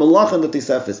person does malach in the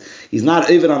tisefes, he's not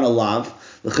even on a lav.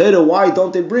 Why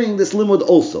don't they bring this limud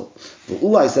also?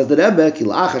 Ulai says that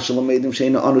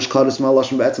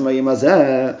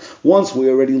once we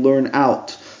already learn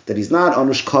out that he's not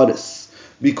anushkaris,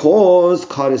 because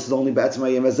Karis is only be'etzem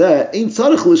hayem hazeh, ain't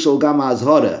tzarich lishol gam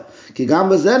ha'azhara, ki gam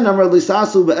bazeh namar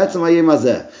lisasu be'etzem hayem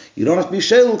hazeh. You don't have to be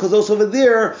shelu, because also over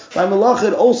there, by Malach,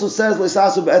 it also says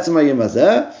lisasu be'etzem hayem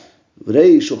hazeh.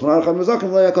 V'rei shulchan aruch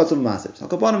ha'mezakim lo yakotzav maser. So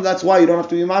kapanim, that's why you don't have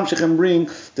to be mamshech and bring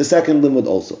the second limud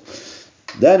also.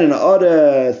 Then in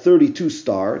Order 32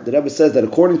 star, the Rebbe says that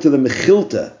according to the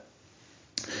Mechilta,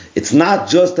 it's not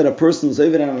just that a person is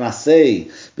over on an asay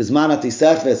bizman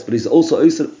atisefes, but he's also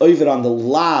over on the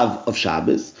lav of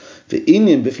Shabbos. The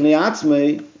inyan b'fnei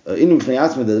atzmei,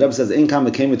 the Rebbe says in kam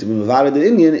came to be mevared. The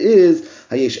inyan is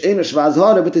hayesh einish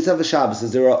v'azhara b'tisefes Shabbos.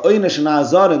 Is there a einish and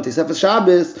azhara in tisefes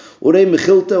Shabbos or a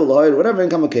mechilta or whatever in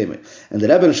kam came? And the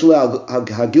Rebbe in Shulei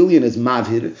Hagilion is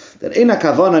mavhir that eina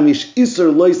kavana mish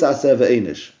iser lois aseh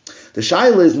ve'einish. The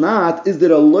shaila is not, is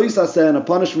there a lois aseh and a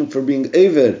punishment for being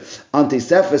aver on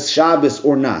Teisefes Shabbos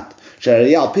or not? Of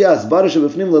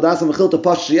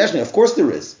course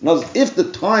there is. If the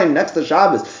time next to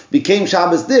Shabbos became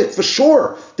Shabbos dik, for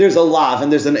sure there's a lav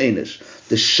and there's an einish.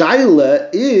 The shaila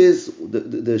is,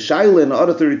 the shaila in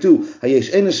Order 32,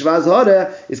 hayesh einish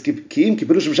v'azhara, is ki'im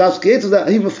ki'pirushim Shabbos ki'etz, that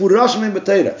he mefurashim in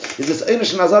b'teira. Is this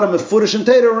einish and azhara mefurish in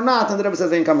teira or not? And the Rebbe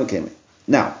says, ein kam kemi.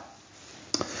 Now,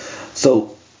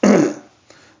 so,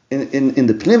 in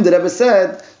the Pnim, the Rebbe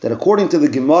said that according to the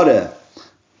Gemara,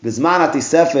 Bizman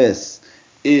Atisefes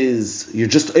is, you're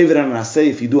just over on an asay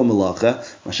if you do a malacha.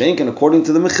 Mashenken, according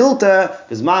to the Mechilta,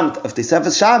 Bizman of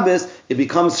Tisefes Shabbos, it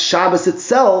becomes Shabbos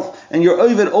itself, and you're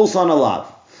over also on a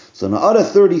lav. So in Order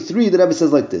 33, the Rebbe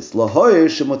says like this: Lahoyer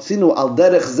shemotzinu al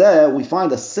derech zeh, we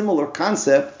find a similar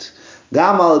concept,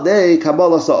 gam al dei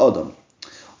Kabbalah Sa'odam.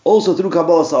 Also through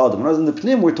Kabbalah Sa'adam. Whereas in the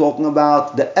Pnim, we're talking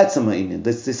about the Etzem Ha'inyan.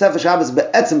 The Tisefes Shabbos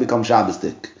be'etzem becomes Shabbos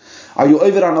dik. Are you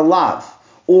over on a lav?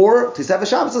 Or Tisefes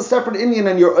Shabbos is a separate Inyan,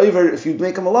 and you're over, if you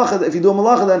make a malacha, if you do a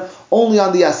malacha, then only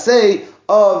on the asay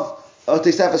of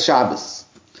Tisefes Shabbos.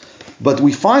 But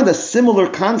we find a similar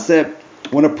concept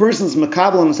when a person's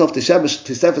makabel on himself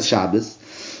Tisefes Shabbos,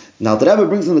 Now the Rebbe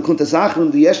brings in the Kuntas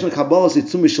Achron the Yesh Mekabalas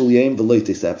Yitzum Mishal Yem V'Lo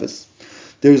Tisefes.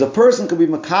 There's a person could be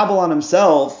makabel on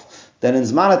himself that in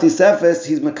Zman HaTisefes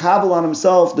he's makabel on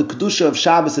himself the kedusha of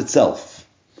Shabbos itself,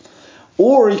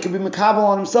 or he could be makabel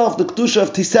on himself the kedusha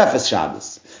of Tisefes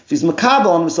Shabbos. If he's makabel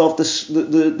on himself the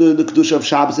kedusha of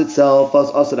Shabbos itself,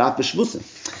 as asur af b'shvusim,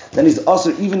 then he's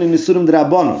asur even in Yisurim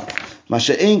D'Rabbanon. So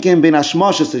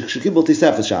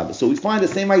we find the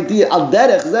same idea. Al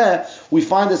derech zeh, we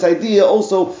find this idea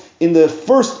also in the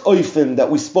first oifen that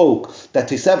we spoke, that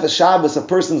Tisefes Shabbos, a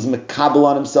person's makabel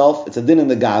on himself, it's a din in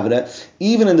the Gavra.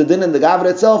 Even in the din in the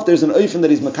Gavra itself, there's an oifen that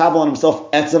he's makabel on himself,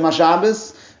 etzem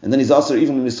HaShabbos, and then he's also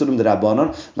even in Yisurim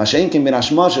D'Rabbanon. Masha'enkin ben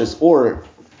hashmashas, or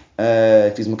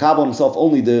if he's makabel on himself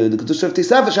only the kedusha of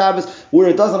Tisefes Shabbos, where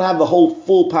it doesn't have the whole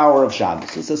full power of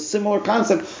Shabbos. So it's a similar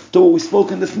concept to what we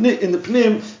spoke in the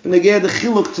Pnim, the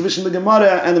chiluk between the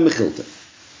Gemara and the Mechilta.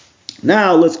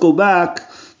 Now let's go back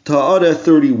to Ha'ara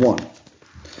 31.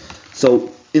 So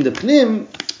in the Pnim,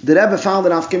 the Rebbe found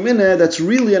an afkemina that's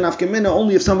really an afkemina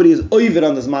only if somebody is oivid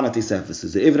on the Zman HaTisefes.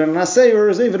 Is it oivid on an asay or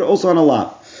is it oivid also on a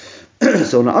lot?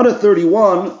 So in Ha'ara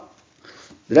 31,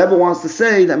 the Rebbe wants to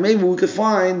say that maybe we could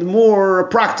find more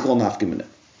practical nafkamina.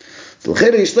 So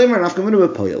l'chera yishlemer nafkamina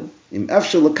b'poyel. Im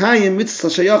efshel l'kayim mitzvah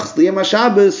shayachs liyem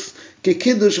HaShabbos ke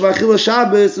kiddush v'achil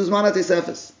HaShabbos uzman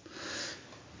HaTisefes.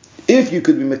 If you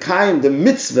could be mekayim the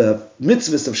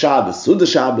mitzvahs of Shabbos, Suda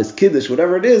Shabbos, Kiddush,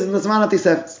 whatever it is, in the Zman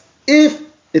HaTisefes. If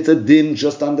it's a din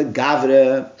just on the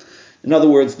Gavre, in other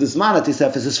words, the Zman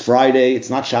HaTisefes is Friday,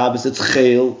 it's not Shabbos, it's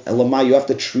Chel, Elamai, you have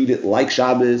to treat it like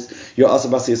Shabbos, you're Asa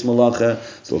Basiyas Malacha,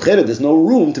 so there's no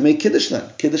room to make Kiddush then.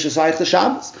 Kiddush is Hayach to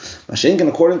Shabbos. Mashenkin,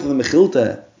 according to the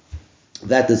Mechilta,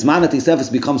 that the Zman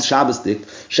HaTisefes becomes Shabbosdik,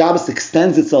 Shabbos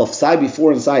extends itself, Sai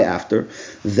before and Sai after,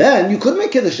 then you could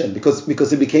make Kiddush then,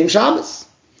 because it became Shabbos.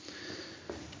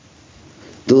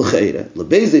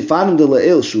 Lebeze fanim de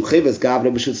leil shu cheves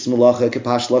gavre b'shutz malacha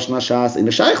kepash losh nashas in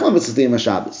the shaykh lamitzdim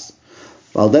Shabbos.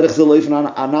 While derech zeloif on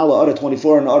Anala Ha'ara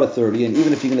 24 and Ha'ara 30, and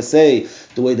even if you're going to say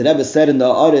the way the Rebbe said in the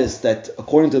Ha'aris that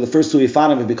according to the first two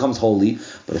Yifanim it becomes holy,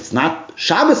 but it's not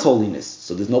Shabbos holiness,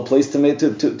 so there's no place to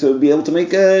be able to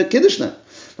make a Kiddush then.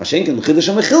 Mashenkin l'chiddush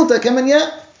ha'mechilta kemen yeh.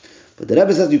 But the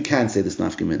Rebbe says you can't say this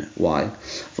nafkamina. Why?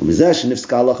 From Mizesh and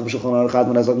Nifska Allah b'Shulchan Aruch Ad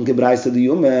Marazakin Kebraisa the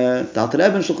Yume. The Alter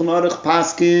Rebbe in Shulchan Aruch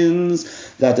paskins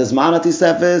that the Zman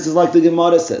HaTisefes is like the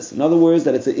Gemara says. In other words,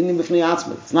 that it's an inim b'fnei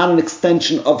atzma. It's not an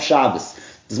extension of Shabbos.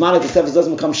 The Zman HaTisefes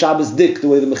doesn't become Shabbos dik the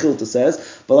way the Mechilta says,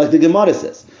 but like the Gemara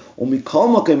says.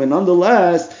 And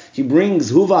nonetheless, he brings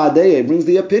Huva Adeye, he brings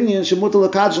the opinion Shemut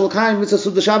L'Kad Shalakayim Mitzvah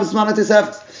Suda Shabbos Zman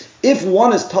HaTisefes. If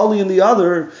one is totally in the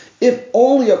other, if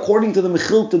only according to the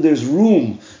Mechilta there's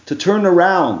room to turn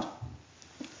around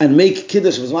and make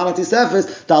Kiddush of Zman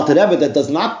HaTisefes, the Alter Rebbe that does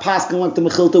not pass like the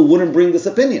Mechilta wouldn't bring this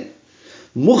opinion.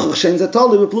 Muchach shein ze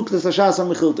talui b'pluktas hashas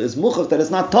ha-Mechilta is muchach that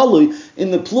it's not talui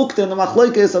in the plukta and the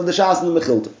machlokes of the shas and the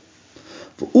Mechilta.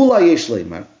 Ula yesh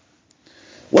leimar.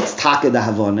 What's taka da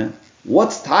havana?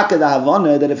 What's taka da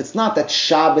havana that if it's not that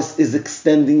Shabbos is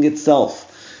extending itself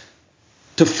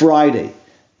to Friday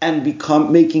and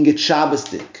making it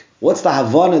Shabbosdik, what's the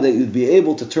Havana that you'd be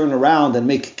able to turn around and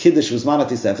make Kiddush with Zman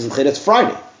HaTisefes? It's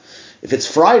Friday. If it's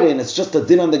Friday and it's just a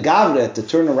din on the Gavre to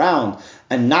turn around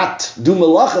and not do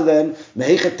Melacha, then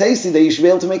Mehechet Teisi that you should be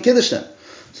able to make Kiddush then.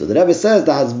 So the Rebbe says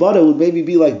the Hasbara would maybe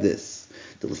be like this.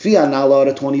 The Lefia Nala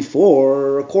Ha'ara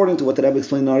 24, according to what the Rebbe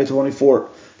explained in Ha'ara 24,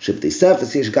 Shib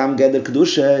Tisefes Yesh Gam Geder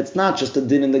Kedusha, it's not just a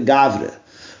din in the Gavre,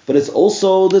 but it's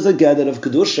also, there's a gather of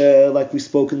Kedusha, like we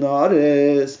spoke in the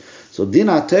Ha'aris. So, Din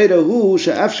HaTeira Hu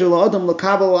she'efshel la'adam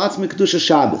l'kabel atzmi Kedusha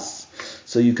Shabbos.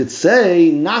 So you could say,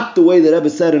 not the way that Rebbe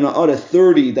said in Ha'ara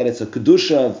 30, that it's a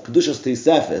Kedusha of Kedusha's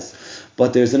Tisefes,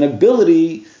 but there's an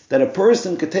ability that a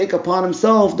person could take upon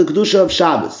himself the Kedusha of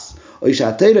Shabbos. Or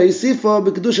Teira Yisifa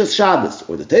b'Kedusha Shabbos.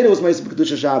 Or the Teira was made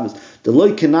b'Kedusha Shabbos. The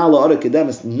Loi Kenal Ha'ara Kedem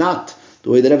is not the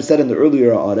way that Rebbe said in the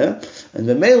earlier Ha'ara. And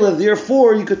the Mela,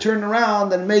 therefore, you could turn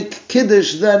around and make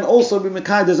Kiddush, then also be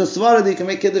Mekai. There's a Svara that you can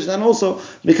make Kiddush, then also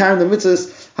Mekai in the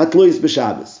mitzvahs Hatlois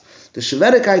b'Shabbos. The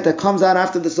Shevedikite that comes out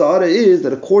after this Ha'ara is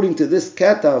that according to this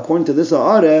Keta, according to this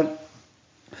Ha'ara,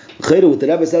 what the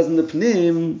Rebbe says in the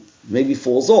Pnim maybe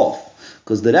falls off.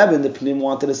 Because the Rebbe in the Pnim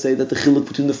wanted to say that the chiluk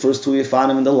between the first two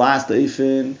Eifanim and the last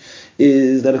Eifin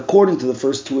is that according to the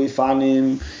first two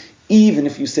Eifanim, even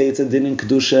if you say it's a din in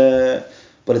Kedusha,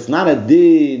 but it's not a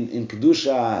din in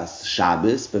Kedusha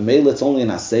Shabbos, but maybe it's only an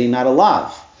asay, not a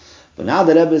lav. But now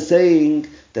the Rebbe is saying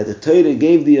that the Torah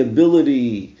gave the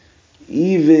ability,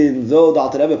 even though the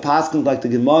Alter Rebbe paskin like the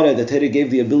Gemara, the Torah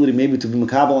gave the ability maybe to be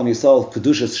makabel on yourself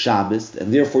Kedusha Shabbos,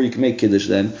 and therefore you can make Kiddush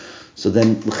then. So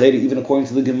then, even according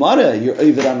to the Gemara, you're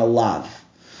over on a lav.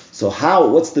 So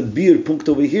what's the bir punkt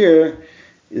over here?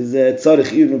 Is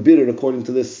tzarich irnu bir according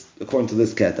to this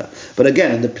keta. But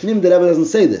again, in the pnim the Rebbe doesn't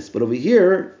say this. But over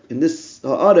here in this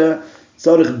ha'ara,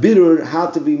 tzarich birur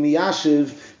had to be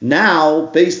miyashiv now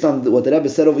based on what the Rebbe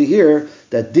said over here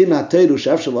that din ha'teiru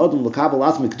she'efshel adam l'kabel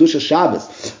atzmi kedusha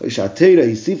Shabbos or she'ateiru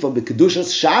hisifa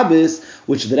b'kedusha Shabbos,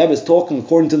 which the Rebbe is talking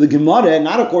according to the Gemara and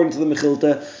not according to the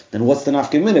Mechilta. Then what's the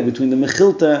nafkemina between the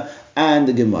Mechilta and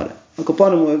the Gemara? Let's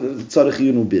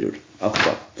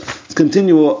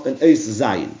continue in Eis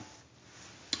Zayin.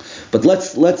 But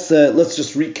let's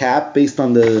just recap based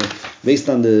on the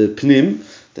Pnim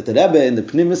that the Rebbe in the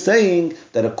Pnim is saying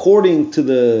that according to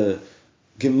the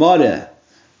Gemara,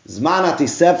 Zman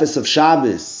HaTisefes of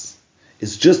Shabbos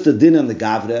is just a din on the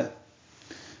Gavra.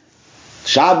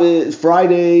 Shabbos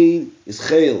Friday is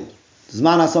Chayil.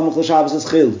 Zman HaSamuch LaShabbos is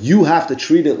Chayil. You have to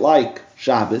treat it like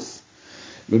Shabbos.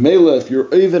 B'meila, if you're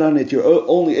over on it, you're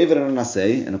only over on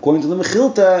Nasei, and according to the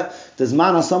Mechilta, the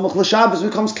Zman HaSamuch LaShabbos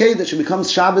becomes Kedesh, it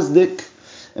becomes Shabbos Dik.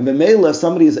 And b'meila, if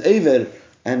somebody is over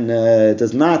and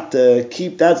does not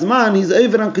keep that Zman, he's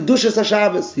over on Kedushas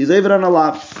HaShabbos, he's over on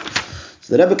Alav.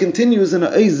 So the Rebbe continues in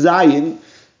Eis Zayin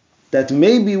that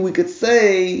maybe we could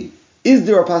say, is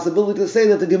there a possibility to say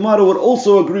that the Gemara would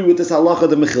also agree with this halacha,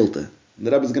 the Mechilta? And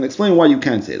the Rebbe is going to explain why you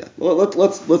can't say that. Well,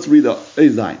 let's read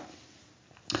Eis Zayin.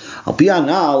 Al pi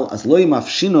anal as lo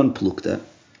yimafshinon plukta,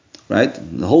 right?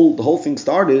 The whole thing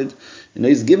started in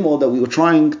Eis Gimel that we were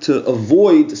trying to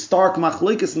avoid stark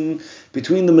machlekesen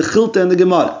between the Mechilta and the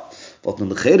Gemara. Wat man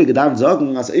begere gedarf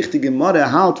sagen, als ich die Gemara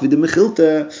halt wie the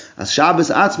Mechilta, as Shabbos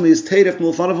atzmi is teiref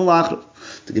mulfanav v'lachrov.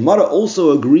 The Gemara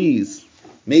also agrees,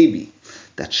 maybe,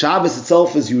 that Shabbos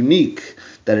itself is unique,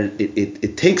 that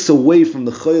it takes away from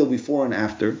the chayil before and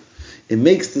after. It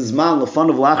makes the zman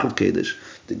l'fanav v'lachrov kedesh.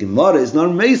 The Gemara is not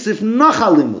meisif nach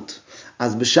halimut.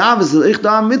 As b'Shabbos ich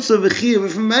da mitzvah v'chiv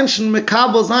if a mention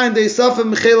mekabel zayin de yisafa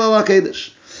mechel ala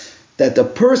kedesh. That the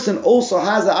person also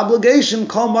has the obligation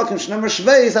kol makim shnemer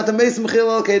shveis at the meis mechel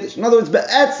ala kedesh. In other words,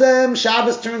 be'etzem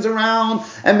Shabbos turns around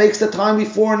and makes the time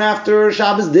before and after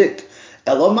Shabbos dik.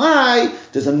 Elamai,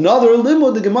 there's another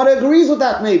limud. The Gemara agrees with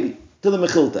that maybe to the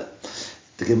Mechilta.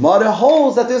 The Gemara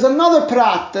holds that there's another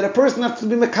prat, that a person has to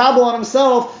be mekabel on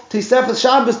himself, Tisefes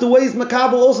Shabbos, the way he's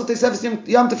mekabel also Tisefes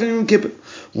Yom Tov and Yom Kippur.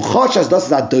 U'choshas, das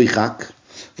ist a doichak,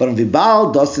 warum wie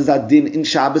bald, das ist a din in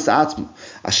Shabbos atzma.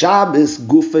 A Shabbos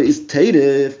gufe is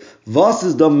teiref, was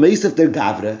is the meisef der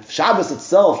Gavre? Shabbos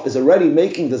itself is already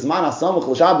making the Zman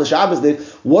HaSamuch Shabbos day.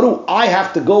 What do I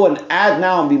have to go and add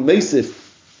now and be meisef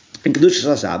in Kedushas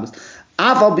HaShabbos?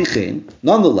 Aval bichein,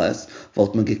 nonetheless,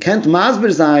 wollt man gekent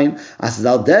masber sein, as es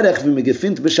al derech, wie man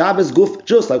gefindt b'Shabbos guf,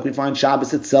 just like we find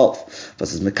Shabbos itself.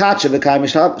 Was is mekatshe v'kayim,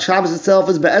 Shabbos itself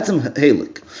is be'etzem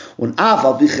helik. Und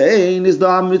aval bichein is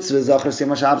da mitzvah, zachar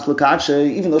siyam Shabbos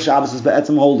l'katshe, even though Shabbos is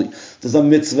be'etzem holy. There's a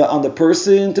mitzvah on the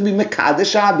person to be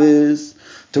mekadesh Shabbos,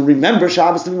 to remember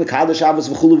Shabbos, to be mekadesh Shabbos,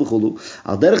 v'chulu v'chulu.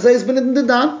 Al derech zeh is ben in the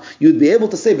dan, you'd be able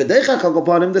to say, v'deicha kag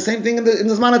upon him, the same thing in the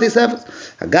Zman HaTisefes.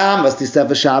 Hagam, was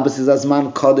Tisefes Shabbos is as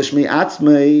man kodesh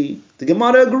mi'atzmei. The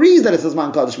Gemara agrees that it's as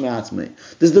man kodesh mi'atzmei.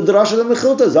 This is the drasha of the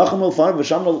Mechilta, zachem milfar,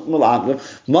 v'sham mil'agrev,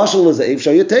 mashal is eif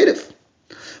shayateirif.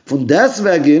 Von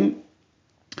deswegen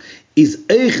is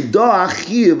eich da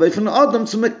achiev, von Adam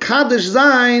zu mekadesh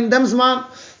sein, dem Zman.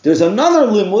 There's another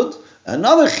limud,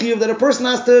 another chiyuv that a person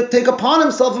has to take upon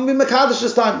himself and be mekadesh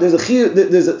this time. There's a chiyuv,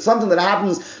 there's something that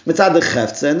happens mitzad the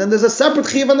chefze, and then there's a separate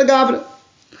chiyuv on the gavre.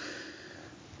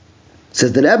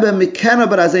 Says the Rebbe, mikena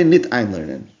but as a nit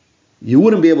einlernen. You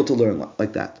wouldn't be able to learn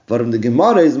like that. But in the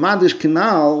Gemara is madish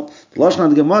kanal, the lashon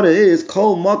of the Gemara is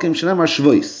kol mokim shnemar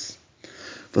shvois.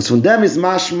 Was von dem is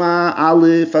mashma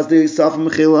alif as the self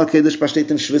mechil hakedesh besteht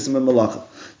in shvisim and malacha.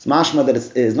 It's mashma that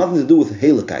it has nothing to do with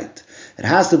helikite. It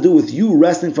has to do with you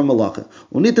resting from malacha.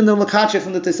 Unit in the lakache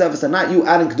from the Tisefes, and not you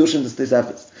adding kedusha in the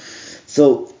Tisefes.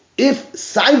 So if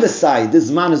side by side this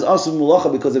man is also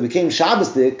malacha because it became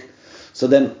Shabbosdik, so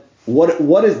then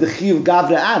what is the Chiyuv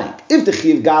Gavra adding? If the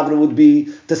Chiyuv Gavra would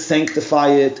be to sanctify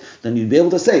it, then you'd be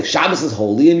able to say Shabbos is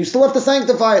holy and you still have to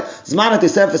sanctify it. Zman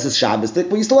HaTisefes is Shabbosdik,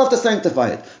 but you still have to sanctify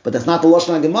it. But that's not the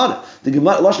Lashon HaGemara. The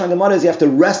Lashon HaGemara is you have to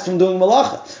rest from doing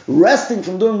malacha. Resting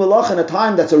from doing malacha in a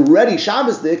time that's already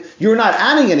Shabbosdik, you're not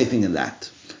adding anything in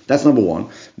that. That's number one.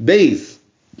 Beis,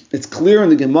 it's clear in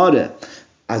the Gemara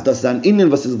as das dann innen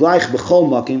was is gleich bechol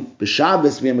makim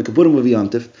b'Shabbos v'yom kippurim v'yom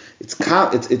tov,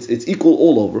 it's equal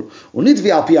all over. Und nicht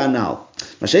wie al pi anal.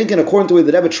 Mashenkin, according to what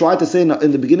the Rebbe tried to say in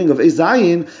the beginning of Eis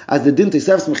Zayin, as the din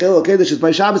Tisefes mechel al-kedesh is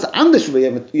by Shabbos anders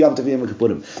v'yom tov v'yom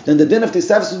kippurim. Then the din of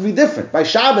Tisefes would be different. By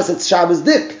Shabbos it's Shabbos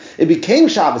dik. It became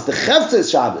Shabbos. The chefze is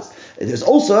Shabbos. There's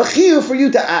also a chiyuv for you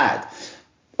to add.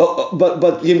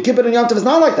 But Yom Kippur and Yom Tov is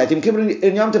not like that. Yom Kippur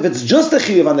and Yom Tov, it's just a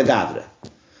chiyuv on the Gavre.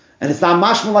 And it's not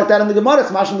mashma like that in the Gemara.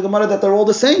 It's mashma in the Gemara that they're all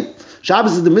the same.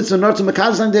 Shabbos is the mitzvah not to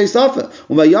mekadosh on Dei Sofa.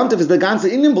 When Yom Tov is the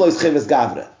ganze Indian blows chiyuvas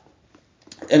Gavre.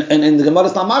 And in the Gemara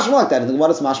it's not mashma like that. In the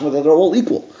Gemara it's mashma that they're all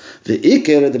equal.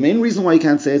 The main reason why you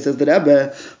can't say it, says the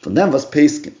Rebbe, from them was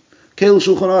Peskin. Keil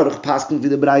Shulchan Aruch pasken wie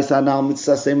der Breisa anal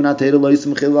mitzvah semen atere lois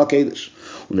mechil lakedesh.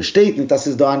 Und es steht nicht, dass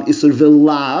es da an Isur will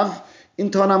lav in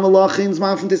Tana Malach in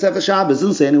Zman from Tisefes Shabbos. It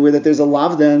doesn't say anywhere that there's a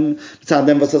lav then. It's on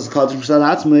them was as Kaddish B'Shad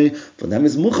Atzmei. Von them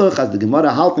is Muchach, as the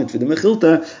Gemara halt nicht für the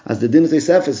Mechilta, as the Din of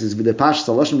Tisefes is with the Pash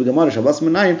Salashim B'Gemara Shabbos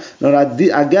Menayim, nor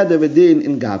agada v'din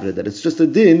in Gavre. That it's just a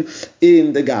din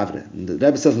in the Gavre. And the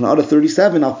Rebbe says in Order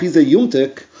 37, Al Pizah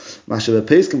Yumtik, Mashav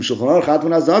Peskim Shulchan Aruch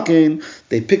Hatman Azakin,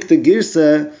 they picked the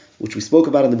Girsa, which we spoke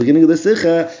about in the beginning of the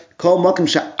Sikha, Kol Makim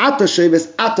Sha'ata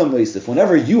Sheves Ata Moisif.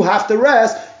 Whenever you have to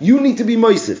rest, you need to be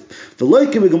Moisif.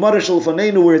 V'loikim Gemara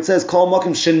Shalfanenu, where it says Kol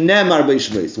Makim Shenemar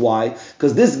Beishveis. Why?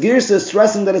 Because this Girsa is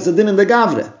stressing that it's a din in the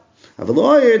Gavre. I have a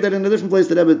lawyer that in a different place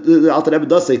the Alter Rebbe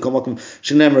does say Kol Makim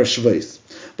Shenemar Shveis.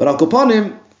 But Al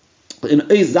Kapanim, in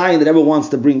Eis Zayin, that Rebbe wants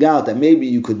to bring out that maybe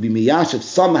you could be miyashiv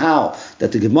somehow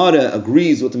that the Gemara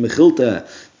agrees with the Mechilta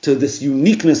to this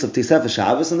uniqueness of Tisefes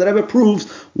Shabbos, and the Rebbe proves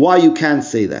why you can't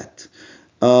say that.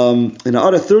 In the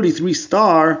other 33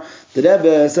 star, the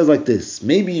Rebbe says like this: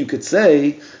 maybe you could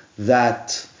say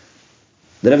that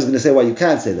the Rebbe is going to say why you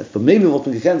can't say that, but maybe what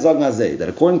we can say that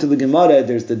according to the Gemara,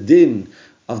 there's the din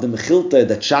of the Mechilta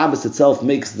that Shabbos itself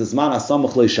makes the Zman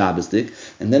Asamach Lo Shabbosdik,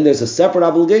 and then there's a separate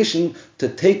obligation to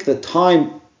take the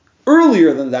time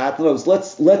earlier than that. In other words,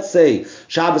 let's say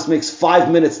Shabbos makes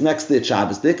 5 minutes next to the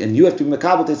Shabbosdik, and you have to be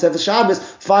Mekabel Tisefes Shabbos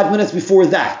 5 minutes before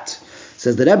that.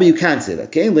 Says the Rebbe, you can't say that.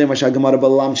 Okay, Noisef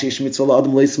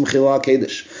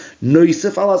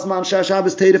al Azman Shah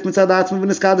Shabbos Teirif Mitzad Atzma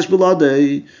V'Niskadosh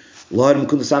B'Ladei. L'Harim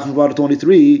Kun Nesach V'Var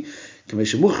 23. Just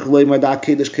like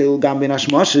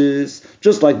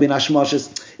Ben Hashmashis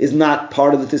is not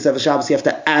part of the Tisefes Shabbos, you have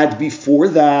to add before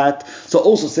that. So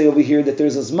also say over here that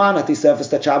there's a Zman at Tisefes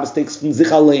that Shabbos takes from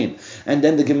Zichaleim. And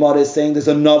then the Gemara is saying there's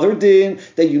another din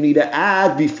that you need to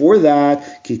add before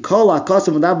that. Because the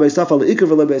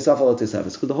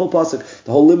whole pasuk,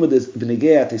 the whole limit is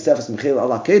B'negei Tisefes Mechil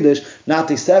ala Kedesh, not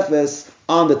Tisefes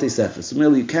on the Tisefes. So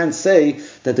merely you can't say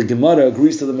that the Gemara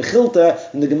agrees to the Mechilta,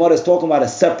 and the Gemara is talking about a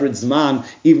separate Zman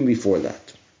even before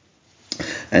that.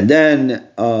 And then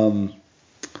the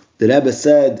Rebbe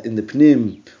said in the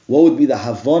Pnim, what would be the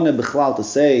Havana B'chlal to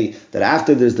say that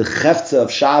after there's the Cheftza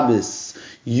of Shabbos,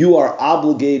 you are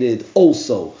obligated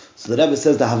also. So the Rebbe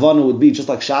says the Havana would be just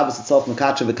like Shabbos itself,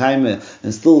 Mekacha v'Kaime,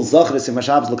 and still Zachris in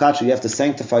Shabbos Lakacha, you have to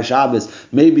sanctify Shabbos.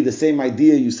 Maybe the same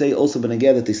idea you say also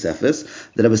B'negei the Tisefes.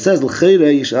 The Rebbe says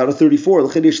L'cheire Yishara 34,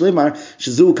 L'cheire Yishlemar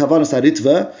Shizu Kavanas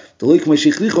Haritva, the Loikum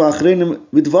Shichlichu Achreinim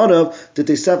Vidvarav the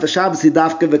Tisefes Shabbos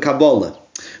Hidavke v'Kabbalah.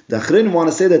 The Achreinim want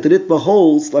to say that the Ritva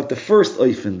holds like the first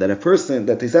oifen, that a person,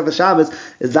 that Tisefes Shabbos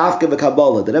is Davke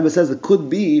v'Kabbalah. The Rebbe says it could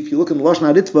be, if you look in the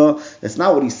Lashon Ritva, that's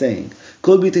not what he's saying.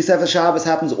 Could be Tisefes Shabbos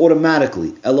happens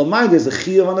automatically. Elamai, there's a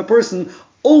chiyuv on the person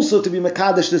also to be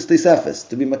Mekadesh this Tisefes,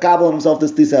 to be Mekabel on himself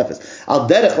this Tisefes. Al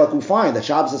derech, like we find, that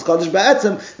Shabbos is Kaddish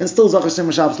Ba'etzim, and still Zachar Shem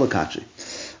Shabbos Lakachi.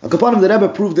 A Kapanim, the Rebbe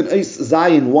proved in Eis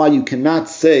Zayin why you cannot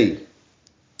say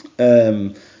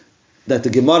that the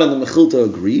Gemara and the Mechilta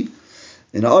agree.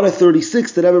 In Order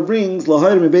 36, the Rebbe brings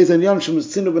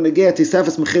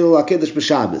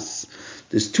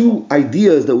there's two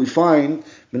ideas that we find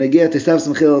in one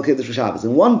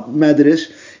medrash.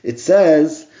 It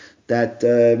says that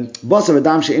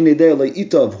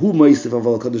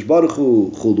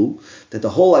that the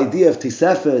whole idea of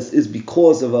Tisefes is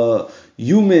because of a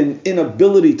human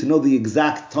inability to know the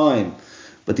exact time,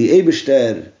 but the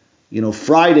Eibishter,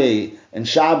 Friday and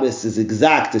Shabbos is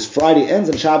exact. As Friday ends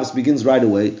and Shabbos begins right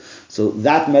away. So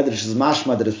that medrash is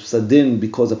mashma that it's sadin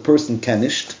because a person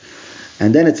kenished.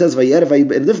 And then it says, in a different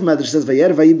medrash it says,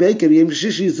 Vayer Vayibeker Yem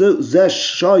Shishi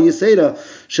Zesh Shah Yisera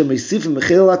Shemeisifim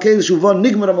Mechil HaKedesh Uvan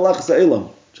Nigmar HaMalachas HaElam.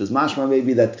 Which is mashma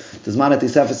maybe that the Zman at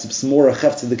Tisefes is more a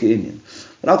chef tzedek inyan.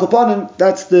 But Al Kapanim,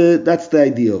 that's the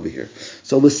idea over here.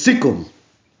 So the Sikum,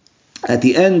 at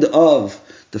the end of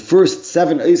the first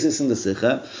 7 Eises in the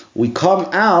Sikha, we come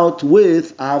out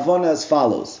with a Havana as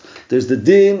follows. There's the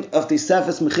din of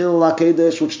Tisefes Mechil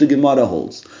HaKedesh, which the Gemara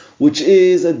holds, which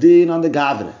is a din on the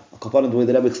Gavre. The way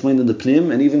that I've explained in the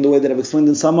Pnim, and even the way that I've explained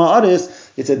in Sama Aris,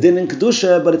 it's a din in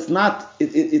Kedusha, but it's not a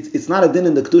din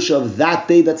in the Kedusha of that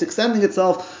day that's extending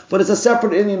itself, but it's a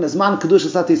separate Indian, as man Kedusha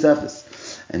Sat Tisefes.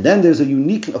 And then there's a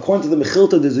unique, according to the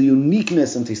Mechilta, there's a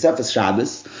uniqueness in Tisefes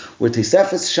Shabbos, where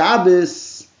Tisefes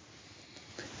Shabbos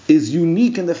is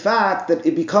unique in the fact that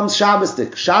it becomes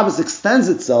Shabbosdik. Shabbos extends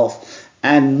itself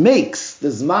and makes the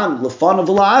Zman Lefanav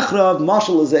V'La'achrav,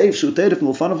 Mashal is Eif Shuteirif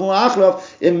Lefanav V'La'achrav,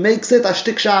 it makes it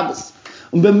Ashtik Shabbos.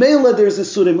 And B'meila there's a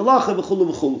Surah Melacha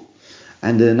V'chulu V'chulu.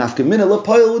 And the Nafkamina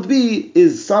L'Poil would be,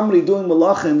 is somebody doing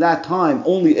Melacha in that time,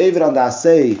 only Eivid on the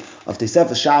Asay of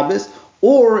Tesefah Shabbos,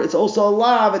 or it's also a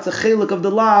Lav, it's a Chelik of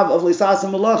the Lav of Lisas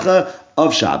and Melacha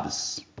of Shabbos.